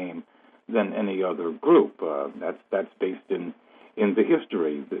con game than any other group. That's based in the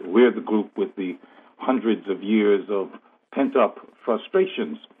history. We're the group with the hundreds of years of pent-up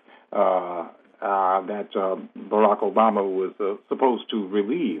frustrations that Barack Obama was supposed to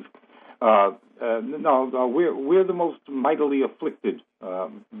relieve. No, we're the most mightily afflicted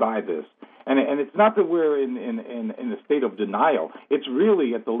by this, and it's not that we're in a state of denial. It's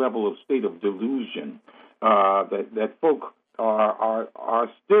really at the level of state of delusion that folk are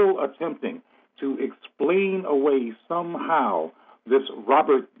still attempting to explain away somehow this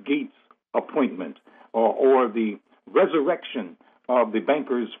Robert Gates appointment or the resurrection of the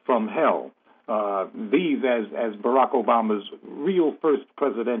bankers from hell. These as Barack Obama's real first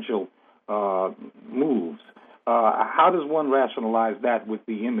presidential moves. How does one rationalize that with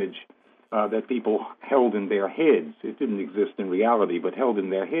the image that people held in their heads? It didn't exist in reality, but held in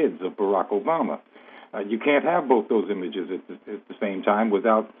their heads of Barack Obama. You can't have both those images at the same time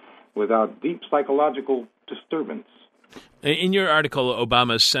without deep psychological disturbance. In your article,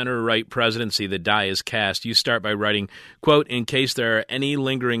 Obama's Center-Right Presidency, The Die is Cast, you start by writing, quote, "In case there are any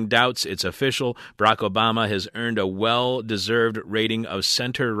lingering doubts, it's official. Barack Obama has earned a well-deserved rating of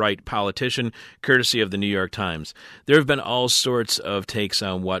center-right politician, courtesy of the New York Times." There have been all sorts of takes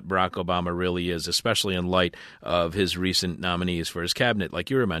on what Barack Obama really is, especially in light of his recent nominees for his cabinet, like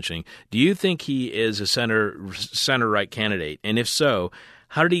you were mentioning. Do you think he is a center-right candidate? And if so,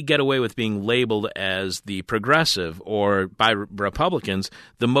 how did he get away with being labeled as the progressive, or by Republicans,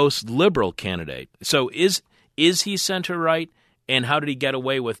 the most liberal candidate? So is he center-right, and how did he get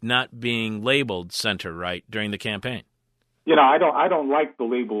away with not being labeled center-right during the campaign? You know, I don't like the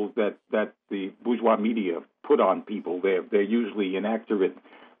labels that the bourgeois media put on people. They're usually inaccurate,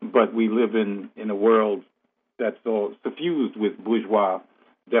 but we live in a world that's so suffused with bourgeois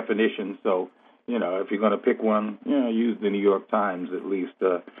definitions, so you know, if you're going to pick one, use the New York Times at least.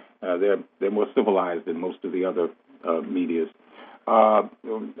 They're more civilized than most of the other medias.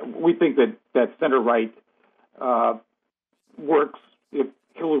 We think that center-right works if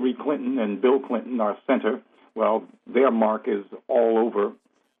Hillary Clinton and Bill Clinton are center. Well, their mark is all over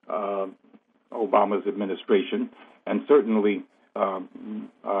Obama's administration, and certainly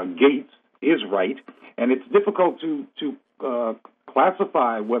Gates is right. And it's difficult to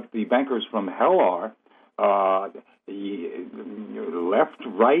classify what the bankers from hell are. Left,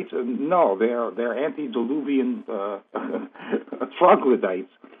 right? No, they're antediluvian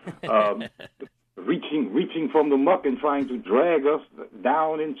troglodytes, reaching from the muck and trying to drag us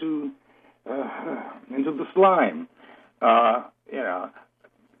down into the slime. I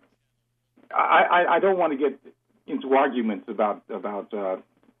don't want to get into arguments about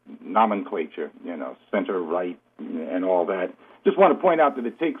nomenclature, center, right, and all that. Just want to point out that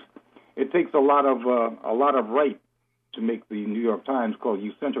it takes a lot of right to make the New York Times call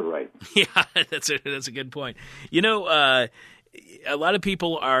you center right. Yeah, that's a good point. A lot of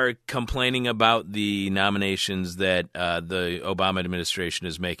people are complaining about the nominations that the Obama administration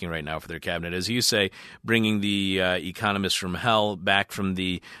is making right now for their cabinet. As you say, bringing the economists from hell back from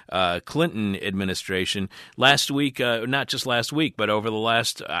the Clinton administration. Last week, not just last week, but over the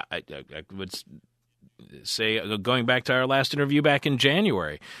last, I would say, going back to our last interview back in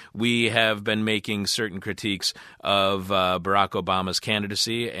January, we have been making certain critiques of Barack Obama's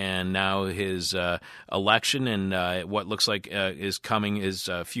candidacy and now his election and what looks like is coming, his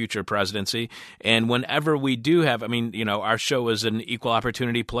future presidency. And whenever we do have, our show is an equal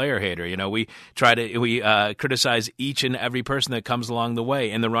opportunity player hater. We criticize each and every person that comes along the way.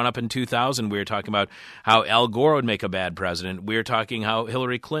 In the run-up in 2000, we were talking about how Al Gore would make a bad president. We were talking how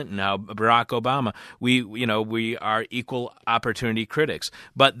Hillary Clinton, how Barack Obama. We we are equal opportunity critics.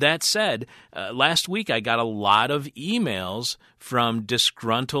 But that said, last week I got a lot of emails from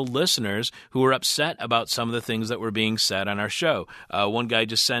disgruntled listeners who were upset about some of the things that were being said on our show. One guy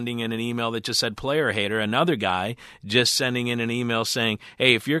just sending in an email that just said player hater. Another guy just sending in an email saying,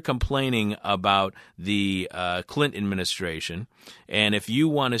 hey, if you're complaining about the Clinton administration, and if you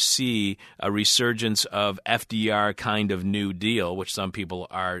want to see a resurgence of FDR kind of New Deal, which some people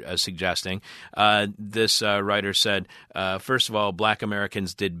are suggesting, this writer said, first of all, black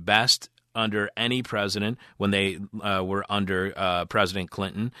Americans did best under any president when they were under President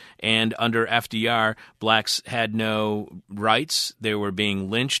Clinton. And under FDR, blacks had no rights. They were being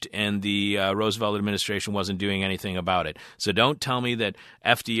lynched, and the Roosevelt administration wasn't doing anything about it. So don't tell me that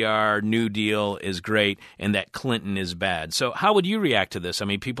FDR New Deal is great and that Clinton is bad. So how would you react to this? I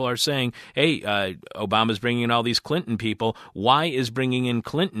mean, people are saying, hey, Obama's bringing in all these Clinton people. Why is bringing in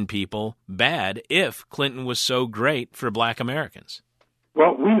Clinton people bad if Clinton was so great for black Americans?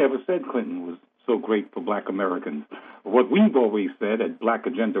 Well, we never said Clinton was so great for black Americans. What we've always said at Black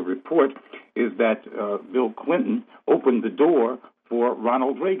Agenda Report is that Bill Clinton opened the door for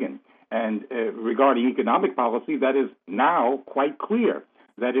Ronald Reagan. And regarding economic policy, that is now quite clear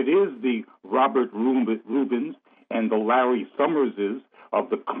that it is the Robert Rubins and the Larry Summerses of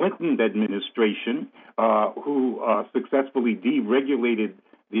the Clinton administration who successfully deregulated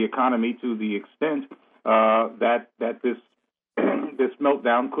the economy to the extent that this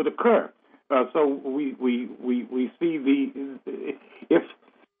meltdown could occur. So we see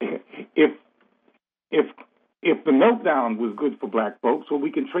if the meltdown was good for black folks, well,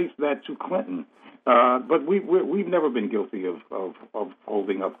 we can trace that to Clinton. But we've never been guilty of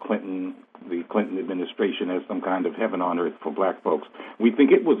holding up the Clinton administration as some kind of heaven on earth for black folks. We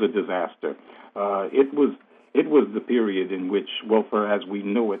think it was a disaster. It was the period in which welfare as we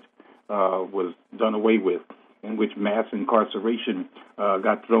know it was done away with, in which mass incarceration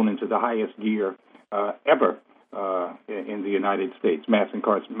got thrown into the highest gear ever in the United States, mass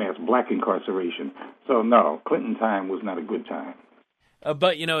black incarceration. So, no, Clinton time was not a good time.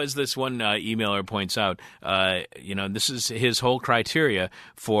 But, as this one emailer points out, this is his whole criteria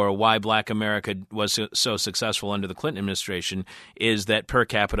for why black America was so successful under the Clinton administration is that per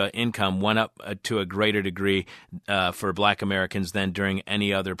capita income went up to a greater degree for black Americans than during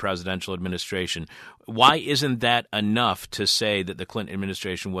any other presidential administration. Why isn't that enough to say that the Clinton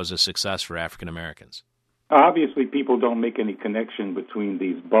administration was a success for African Americans? Obviously, people don't make any connection between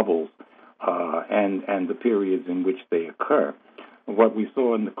these bubbles and the periods in which they occur. What we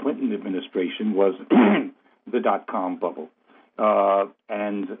saw in the Clinton administration was the dot-com bubble,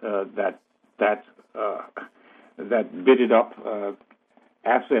 and that bidded up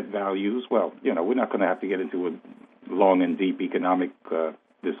asset values. Well, we're not going to have to get into a long and deep economic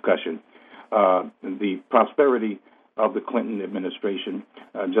discussion. The prosperity of the Clinton administration,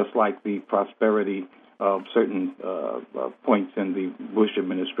 just like the prosperity of certain points in the Bush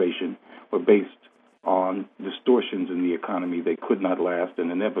administration, were based on distortions in the economy that could not last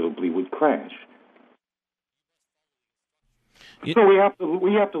and inevitably would crash. So we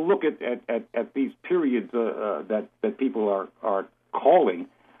have to look at these periods that people are calling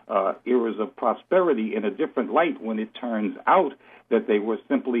eras of prosperity in a different light when it turns out that they were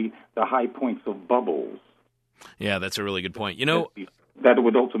simply the high points of bubbles. Yeah, that's a really good point. That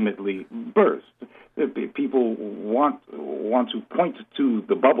would ultimately burst. People want to point to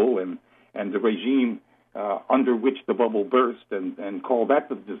the bubble and the regime under which the bubble burst and call that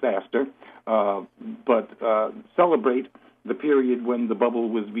the disaster, but celebrate the period when the bubble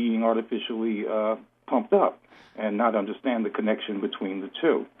was being artificially pumped up and not understand the connection between the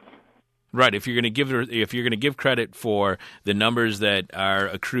two. Right. If you're going to give credit for the numbers that are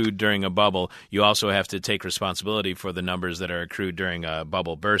accrued during a bubble, you also have to take responsibility for the numbers that are accrued during a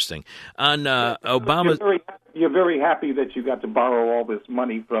bubble bursting. On Obama, you're very happy that you got to borrow all this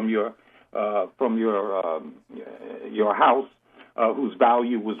money from your house, whose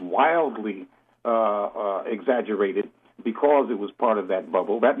value was wildly exaggerated because it was part of that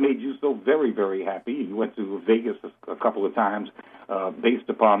bubble. That made you so very, very happy. You went to Vegas a couple of times based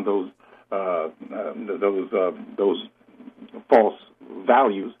upon those false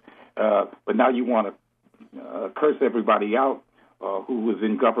values, but now you want to curse everybody out who was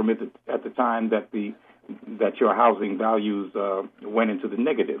in government at the time that your housing values went into the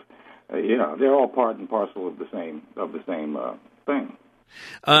negative. They're all part and parcel of the same thing.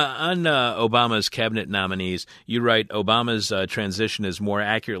 On Obama's cabinet nominees, you write, Obama's transition is more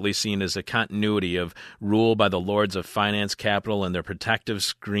accurately seen as a continuity of rule by the lords of finance capital and their protective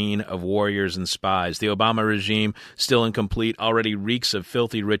screen of warriors and spies. The Obama regime, still incomplete, already reeks of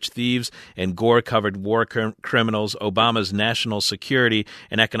filthy rich thieves and gore-covered war criminals. Obama's national security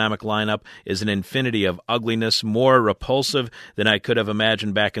and economic lineup is an infinity of ugliness, more repulsive than I could have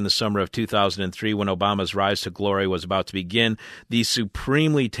imagined back in the summer of 2003 when Obama's rise to glory was about to begin. The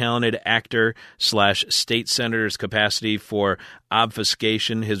supremely talented actor/state senator's capacity for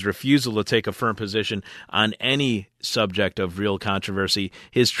obfuscation, his refusal to take a firm position on any subject of real controversy,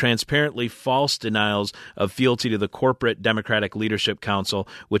 his transparently false denials of fealty to the corporate Democratic Leadership Council,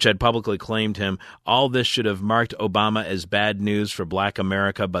 which had publicly claimed him. All this should have marked Obama as bad news for Black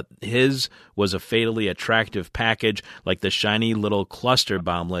America, but his was a fatally attractive package like the shiny little cluster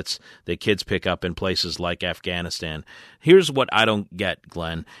bomblets that kids pick up in places like Afghanistan. Here's what I don't get,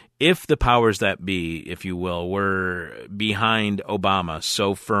 Glenn. If the powers that be, if you will, were behind Obama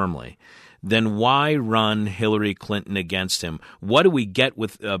so firmly, then why run Hillary Clinton against him? What do we get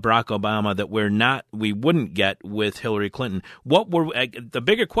with Barack Obama that we wouldn't get with Hillary Clinton? The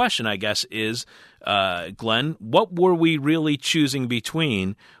bigger question, I guess, is, Glenn, what were we really choosing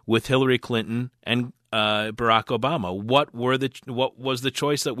between with Hillary Clinton and Barack Obama? What was the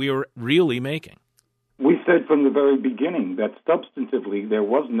choice that we were really making? We said from the very beginning that substantively there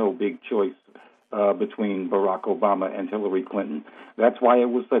was no big choice between Barack Obama and Hillary Clinton. That's why it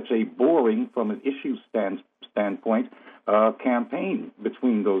was such a boring, from an issue standpoint, campaign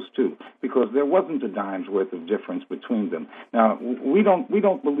between those two, because there wasn't a dime's worth of difference between them. Now, we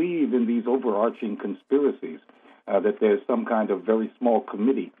don't believe in these overarching conspiracies that there's some kind of very small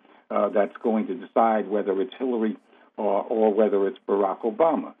committee that's going to decide whether it's Hillary or whether it's Barack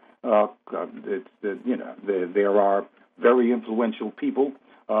Obama. There are very influential people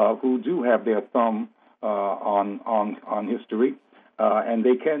who do have their thumb on history, and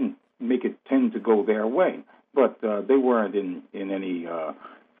they can make it tend to go their way. But they weren't in any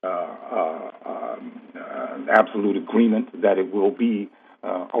absolute agreement that it will be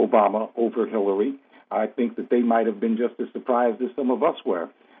Obama over Hillary. I think that they might have been just as surprised as some of us were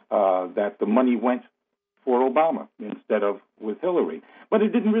that the money went for Obama instead of with Hillary. But it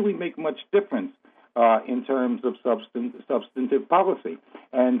didn't really make much difference in terms of substantive policy.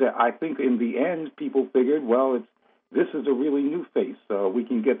 And I think in the end, people figured, well, this is a really new face. We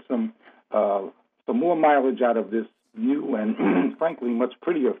can get some more mileage out of this new and, frankly, much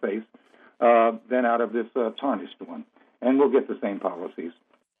prettier face than out of this tarnished one. And we'll get the same policies.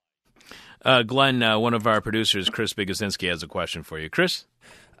 Glenn, one of our producers, Chris Bigosinski, has a question for you. Chris?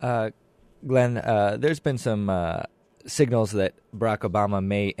 Glenn, there's been some signals that Barack Obama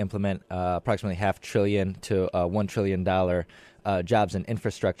may implement approximately $500 billion to $1 trillion jobs and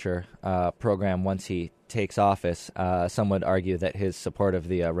infrastructure program once he takes office. Some would argue that his support of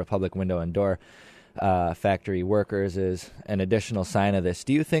the Republic Window and Door factory workers is an additional sign of this.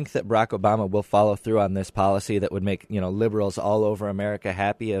 Do you think that Barack Obama will follow through on this policy that would make liberals all over America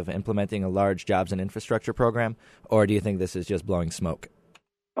happy of implementing a large jobs and infrastructure program, or do you think this is just blowing smoke?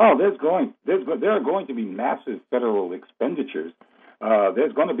 Oh, there are going to be massive federal expenditures.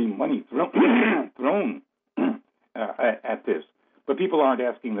 There's going to be money thrown at this, but people aren't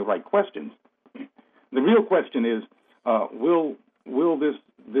asking the right questions. The real question is, will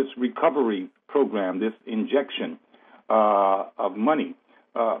this recovery program, this injection of money,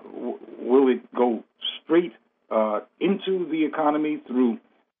 will it go straight into the economy through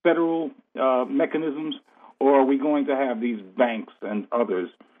federal mechanisms, or are we going to have these banks and others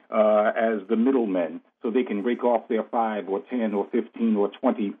as the middlemen so they can rake off their 5 or 10 or 15 or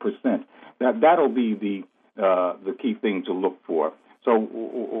 20%? That'll be the key thing to look for. So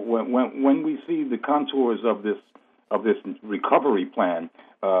when we see the contours of this recovery plan,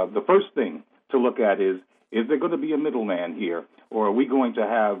 the first thing to look at is there going to be a middleman here, or are we going to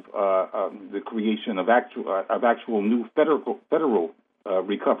have the creation of actual new federal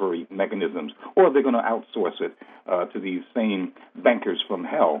recovery mechanisms, or are they going to outsource it to these same bankers from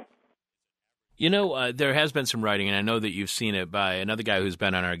hell? There has been some writing, and I know that you've seen it by another guy who's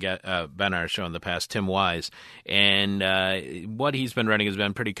been on our show in the past, Tim Wise, and what he's been writing has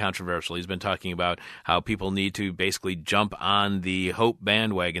been pretty controversial. He's been talking about how people need to basically jump on the hope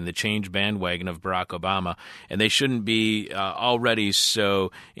bandwagon, the change bandwagon of Barack Obama, and they shouldn't be already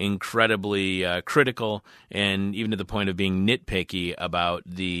so incredibly critical and even to the point of being nitpicky about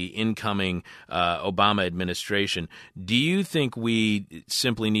the incoming Obama administration. Do you think we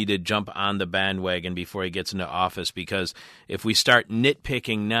simply need to jump on the bandwagon before he gets into office? Because if we start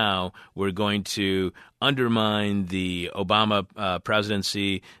nitpicking now, we're going to undermine the Obama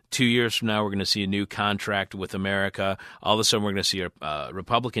presidency. 2 years from now, we're going to see a new contract with America. All of a sudden, we're going to see a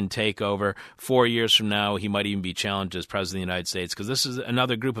Republican takeover. 4 years from now, he might even be challenged as president of the United States. Because this is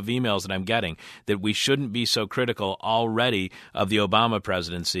another group of emails that I'm getting, that we shouldn't be so critical already of the Obama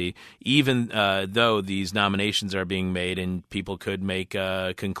presidency, even though these nominations are being made and people could make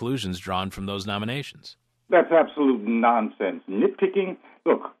conclusions drawn from those nominations. That's absolute nonsense. Nitpicking.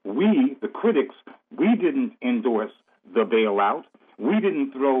 Look, we, the critics, we didn't endorse the bailout. We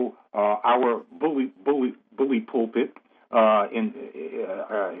didn't throw our bully pulpit in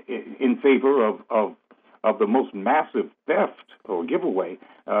favor of the most massive theft or giveaway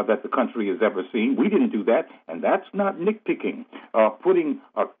that the country has ever seen. We didn't do that, and that's not nitpicking. Putting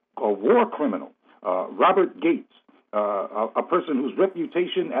a war criminal, Robert Gates, a person whose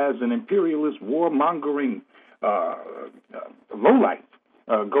reputation as an imperialist, warmongering lowlife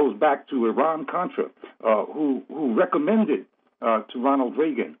goes back to Iran-Contra, who recommended to Ronald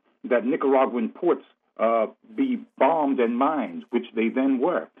Reagan that Nicaraguan ports be bombed and mined, which they then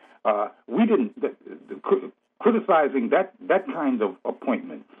were. We didn't criticizing that kind of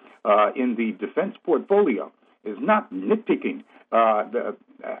appointment in the defense portfolio is not nitpicking.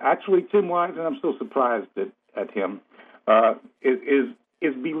 Actually, Tim Wise, and I'm so surprised at him,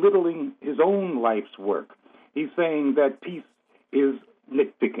 is belittling his own life's work. He's saying that peace is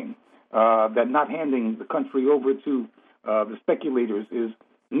nitpicking, that not handing the country over to the speculators is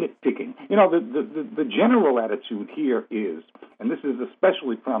nitpicking. You know, the general attitude here is, and this is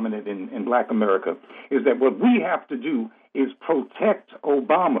especially prominent in Black America, is that what we have to do is protect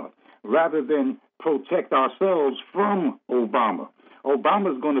Obama rather than protect ourselves from Obama.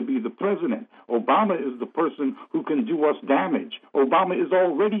 Obama is going to be the president. Obama is the person who can do us damage. Obama is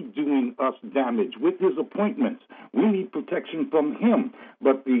already doing us damage with his appointments. We need protection from him.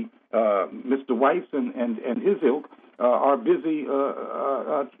 But the Mr. Weiss and his ilk are busy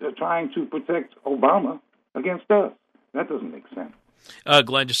trying to protect Obama against us. That doesn't make sense.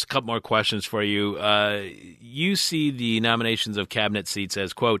 Glenn, just a couple more questions for you. You see the nominations of cabinet seats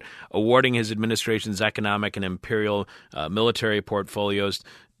as, quote, awarding his administration's economic and imperial military portfolios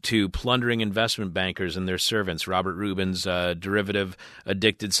to plundering investment bankers and their servants, Robert Rubin's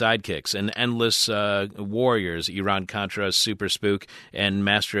derivative-addicted sidekicks, and endless warriors, Iran-Contra super spook and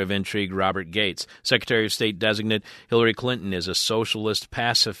master of intrigue, Robert Gates. Secretary of State designate Hillary Clinton is a socialist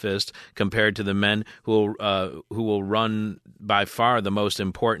pacifist compared to the men who will run by far the most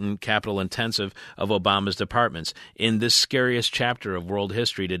important, capital-intensive of Obama's departments. In this scariest chapter of world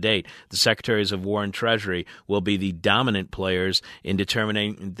history to date, the Secretaries of War and Treasury will be the dominant players in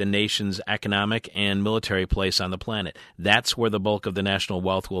determining the nation's economic and military place on the planet. That's where the bulk of the national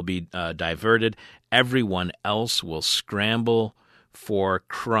wealth will be diverted. Everyone else will scramble for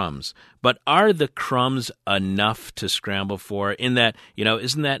crumbs. But are the crumbs enough to scramble for? In that,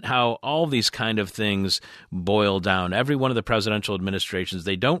 isn't that how all these kind of things boil down? Every one of the presidential administrations,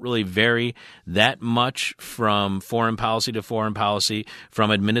 they don't really vary that much from foreign policy to foreign policy,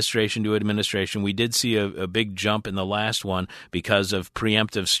 from administration to administration. We did see a big jump in the last one because of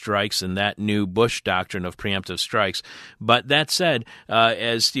preemptive strikes and that new Bush doctrine of preemptive strikes. But that said,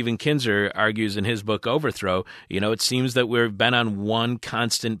 as Stephen Kinzer argues in his book Overthrow, it seems that we've been on one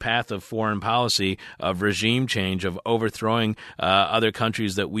constant path of foreign policy, of regime change, of overthrowing other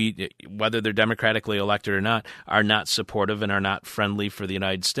countries that we, whether they're democratically elected or not, are not supportive and are not friendly for the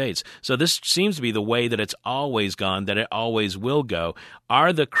United States. So this seems to be the way that it's always gone, that it always will go.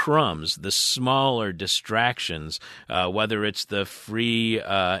 Are the crumbs, the smaller distractions, whether it's the Free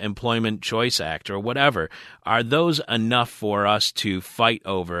Employment Choice Act or whatever, are those enough for us to fight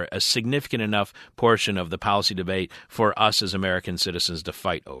over, a significant enough portion of the policy debate for us as American citizens to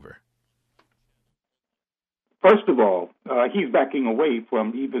fight over? First of all, he's backing away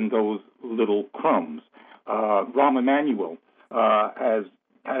from even those little crumbs. Rahm Emanuel has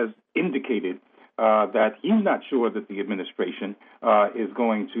indicated that he's not sure that the administration is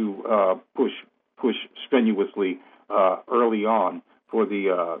going to push strenuously early on for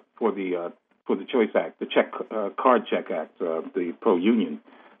the Choice Act, the Card Check Act, the pro-union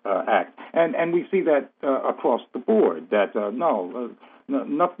Act, and we see that across the board. That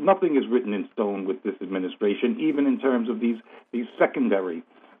nothing is written in stone with this administration, even in terms of these secondary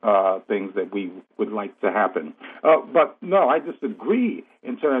things that we would like to happen. But no, I disagree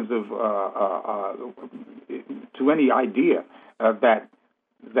in terms of to any idea that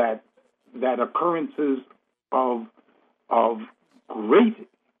occurrences of great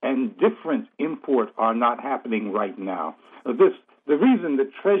and different import are not happening right now. The reason the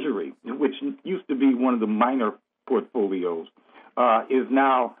Treasury, which used to be one of the minor portfolios, is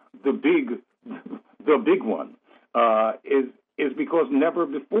now the the big one, is because never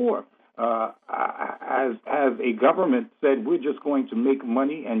before has a government said we're just going to make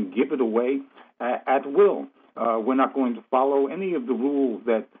money and give it away at will. We're not going to follow any of the rules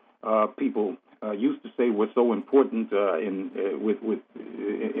that people used to say were so important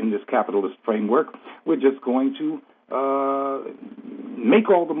in this capitalist framework. We're just going to make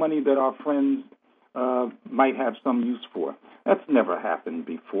all the money that our friends might have some use for. That's never happened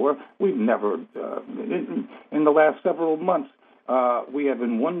before. We've never, in the last several months, we have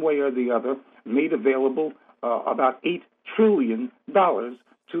in one way or the other made available about $8 trillion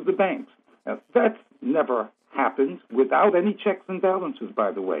to the banks. Now, that's never happened without any checks and balances,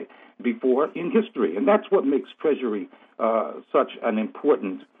 by the way, before in history. And that's what makes Treasury such an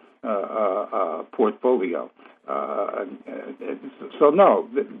important portfolio. So, no,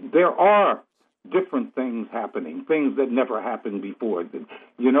 there are different things happening, things that never happened before.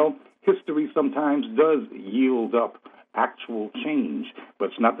 You know, history sometimes does yield up actual change, but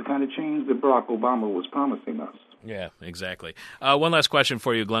it's not the kind of change that Barack Obama was promising us. Yeah, exactly. One last question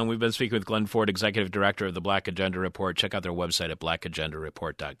for you, Glenn. We've been speaking with Glenn Ford, Executive Director of the Black Agenda Report. Check out their website at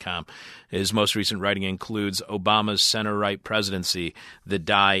blackagendareport.com. His most recent writing includes Obama's Center-Right Presidency, The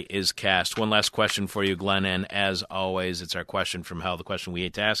Die is Cast. One last question for you, Glenn, and as always, it's our question from hell, the question we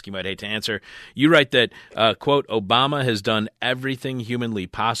hate to ask, you might hate to answer. You write that, quote, Obama has done everything humanly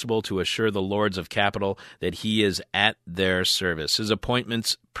possible to assure the Lords of Capital that he is at their service. His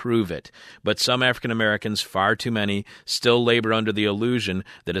appointments prove it. But some African Americans, far too many, still labor under the illusion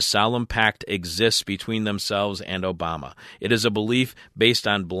that a solemn pact exists between themselves and Obama. It is a belief based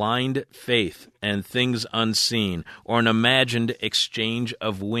on blind faith and things unseen, or an imagined exchange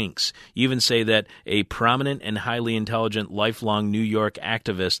of winks. You even say that a prominent and highly intelligent lifelong New York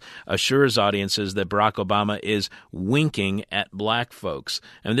activist assures audiences that Barack Obama is winking at black folks.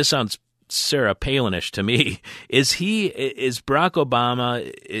 And this sounds Sarah Palin-ish to me. Is Barack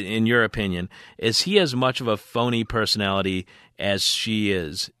Obama, in your opinion, is he as much of a phony personality as she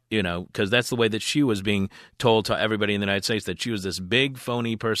is? You know, because that's the way that she was being told to everybody in the United States, that she was this big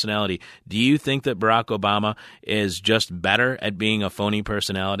phony personality. Do you think that Barack Obama is just better at being a phony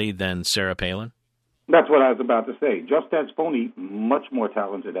personality than Sarah Palin? That's what I was about to say. Just as phony, much more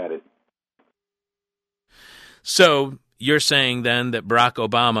talented at it. So you're saying then that Barack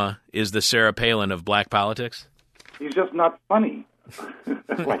Obama is the Sarah Palin of black politics? He's just not funny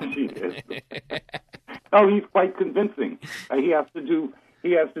like she is. No, he's quite convincing. He has to do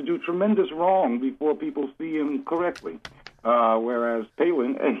tremendous wrong before people see him correctly. Whereas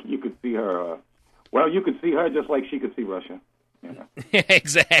Palin, you could see her. You could see her just like she could see Russia. You know?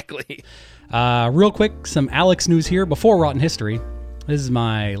 Exactly. Real quick, some Alex news here before Rotten History. This is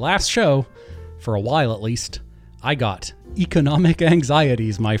my last show, for a while at least. I got economic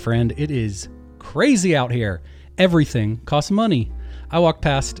anxieties, my friend. It is crazy out here. Everything costs money. I walked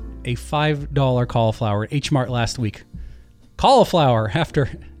past a $5 cauliflower at H Mart last week. Cauliflower, after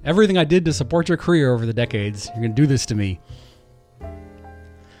everything I did to support your career over the decades, you're going to do this to me.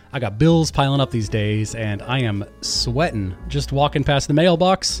 I got bills piling up these days, and I am sweating just walking past the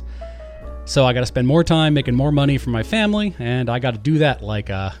mailbox. So I got to spend more time making more money for my family, and I got to do that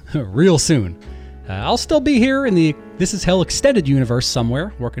like real soon. I'll still be here in the This Is Hell extended universe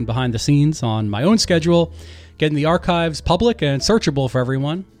somewhere, working behind the scenes on my own schedule, getting the archives public and searchable for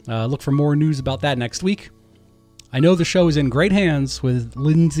everyone. Look for more news about that next week. I know the show is in great hands with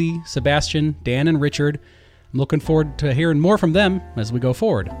Lindsay, Sebastian, Dan, and Richard. I'm looking forward to hearing more from them as we go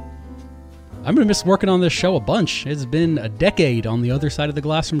forward. I'm going to miss working on this show a bunch. It's been a decade on the other side of the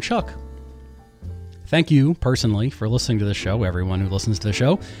glass from Chuck. Thank you, personally, for listening to the show, everyone who listens to the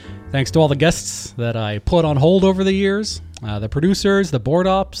show. Thanks to all the guests that I put on hold over the years, the producers, the board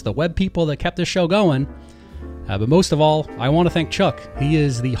ops, the web people that kept this show going. But most of all, I want to thank Chuck. He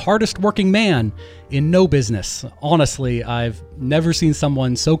is the hardest working man in no business. Honestly, I've never seen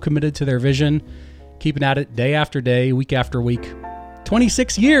someone so committed to their vision, keeping at it day after day, week after week.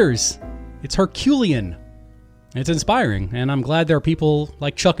 26 years! It's Herculean. It's inspiring, and I'm glad there are people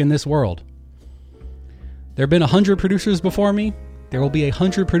like Chuck in this world. There have been 100 producers before me. There will be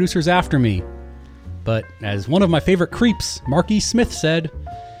 100 producers after me. But as one of my favorite creeps, Mark E. Smith, said,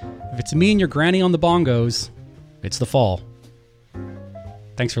 if it's me and your granny on the bongos, it's the fall.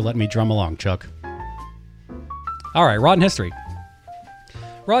 Thanks for letting me drum along, Chuck. All right, Rotten History.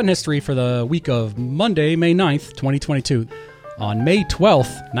 Rotten History for the week of Monday, May 9th, 2022. On May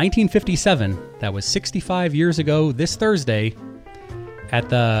 12th, 1957, that was 65 years ago this Thursday, at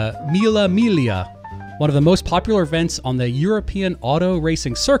the Mille Miglia, one of the most popular events on the European auto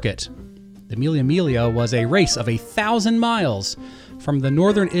racing circuit. The Mille Miglia was a race of 1,000 miles from the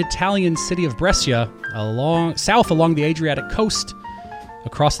northern Italian city of Brescia south along the Adriatic coast,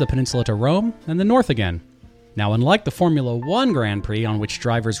 across the peninsula to Rome, and then north again. Now, unlike the Formula One Grand Prix, on which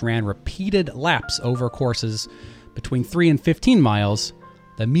drivers ran repeated laps over courses between 3 and 15 miles,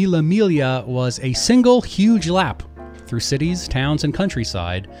 the Mille Miglia was a single huge lap through cities, towns, and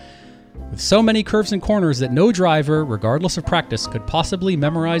countryside, with so many curves and corners that no driver, regardless of practice, could possibly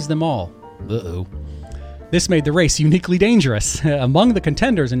memorize them all. Uh-oh. This made the race uniquely dangerous. Among the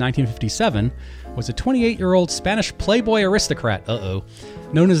contenders in 1957 was a 28-year-old Spanish playboy aristocrat,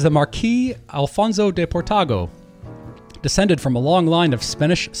 known as the Marquis Alfonso de Portago. Descended from a long line of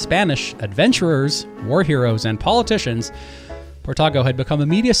Spanish adventurers, war heroes, and politicians, Portago had become a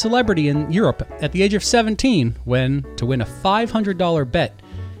media celebrity in Europe at the age of 17 when, to win a $500 bet,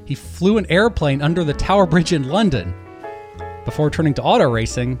 he flew an airplane under the Tower Bridge in London. Before turning to auto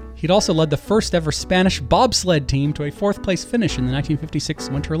racing, he'd also led the first ever Spanish bobsled team to a 4th place finish in the 1956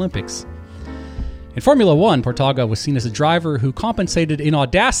 Winter Olympics. In Formula One, Portago was seen as a driver who compensated in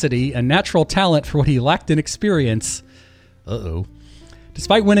audacity and natural talent for what he lacked in experience.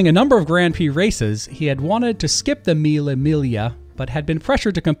 Despite winning a number of Grand Prix races, he had wanted to skip the Mille Miglia, but had been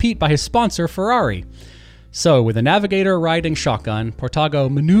pressured to compete by his sponsor, Ferrari. So, with a navigator riding shotgun, Portago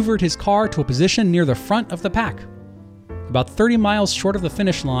maneuvered his car to a position near the front of the pack. About 30 miles short of the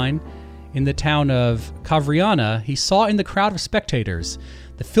finish line, in the town of Cavriana, he saw in the crowd of spectators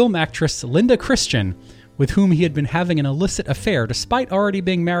the film actress Linda Christian, with whom he had been having an illicit affair despite already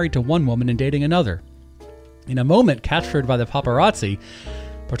being married to one woman and dating another. In a moment captured by the paparazzi,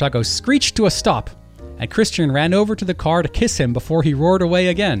 Portago screeched to a stop, and Christian ran over to the car to kiss him before he roared away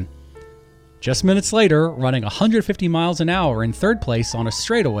again. Just minutes later, running 150 miles an hour in 3rd place on a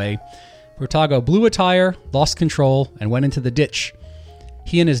straightaway, Portago blew a tire, lost control, and went into the ditch.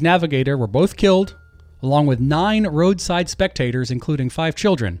 He and his navigator were both killed, along with 9 roadside spectators, including 5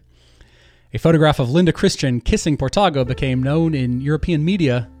 children. A photograph of Linda Christian kissing Portago became known in European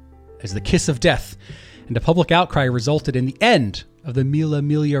media as the kiss of death, and a public outcry resulted in the end of the Mille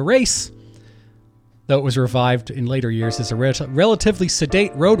Miglia race, though it was revived in later years as a relatively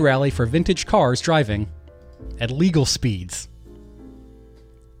sedate road rally for vintage cars driving at legal speeds.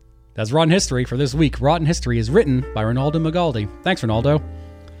 That's Rotten History for this week. Rotten History is written by Ronaldo Magaldi. Thanks, Ronaldo.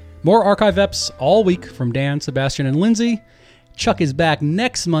 More archive eps all week from Dan, Sebastian, and Lindsay. Chuck is back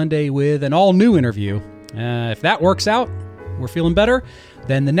next Monday with an all-new interview. If that works out, we're feeling better,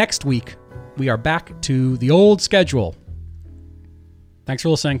 then the next week we are back to the old schedule. Thanks for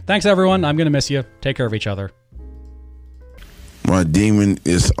listening. Thanks, everyone. I'm going to miss you. Take care of each other. My demon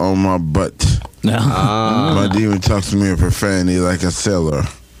is on my butt. My demon talks to me in profanity like a sailor.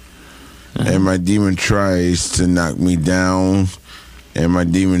 And my demon tries to knock me down. And my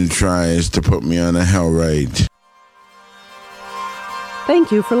demon tries to put me on a hell ride.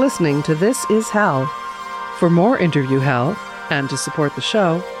 Thank you for listening to This Is Hell. For more Interview Hell and to support the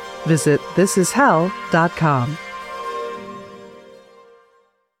show, visit thisishell.com.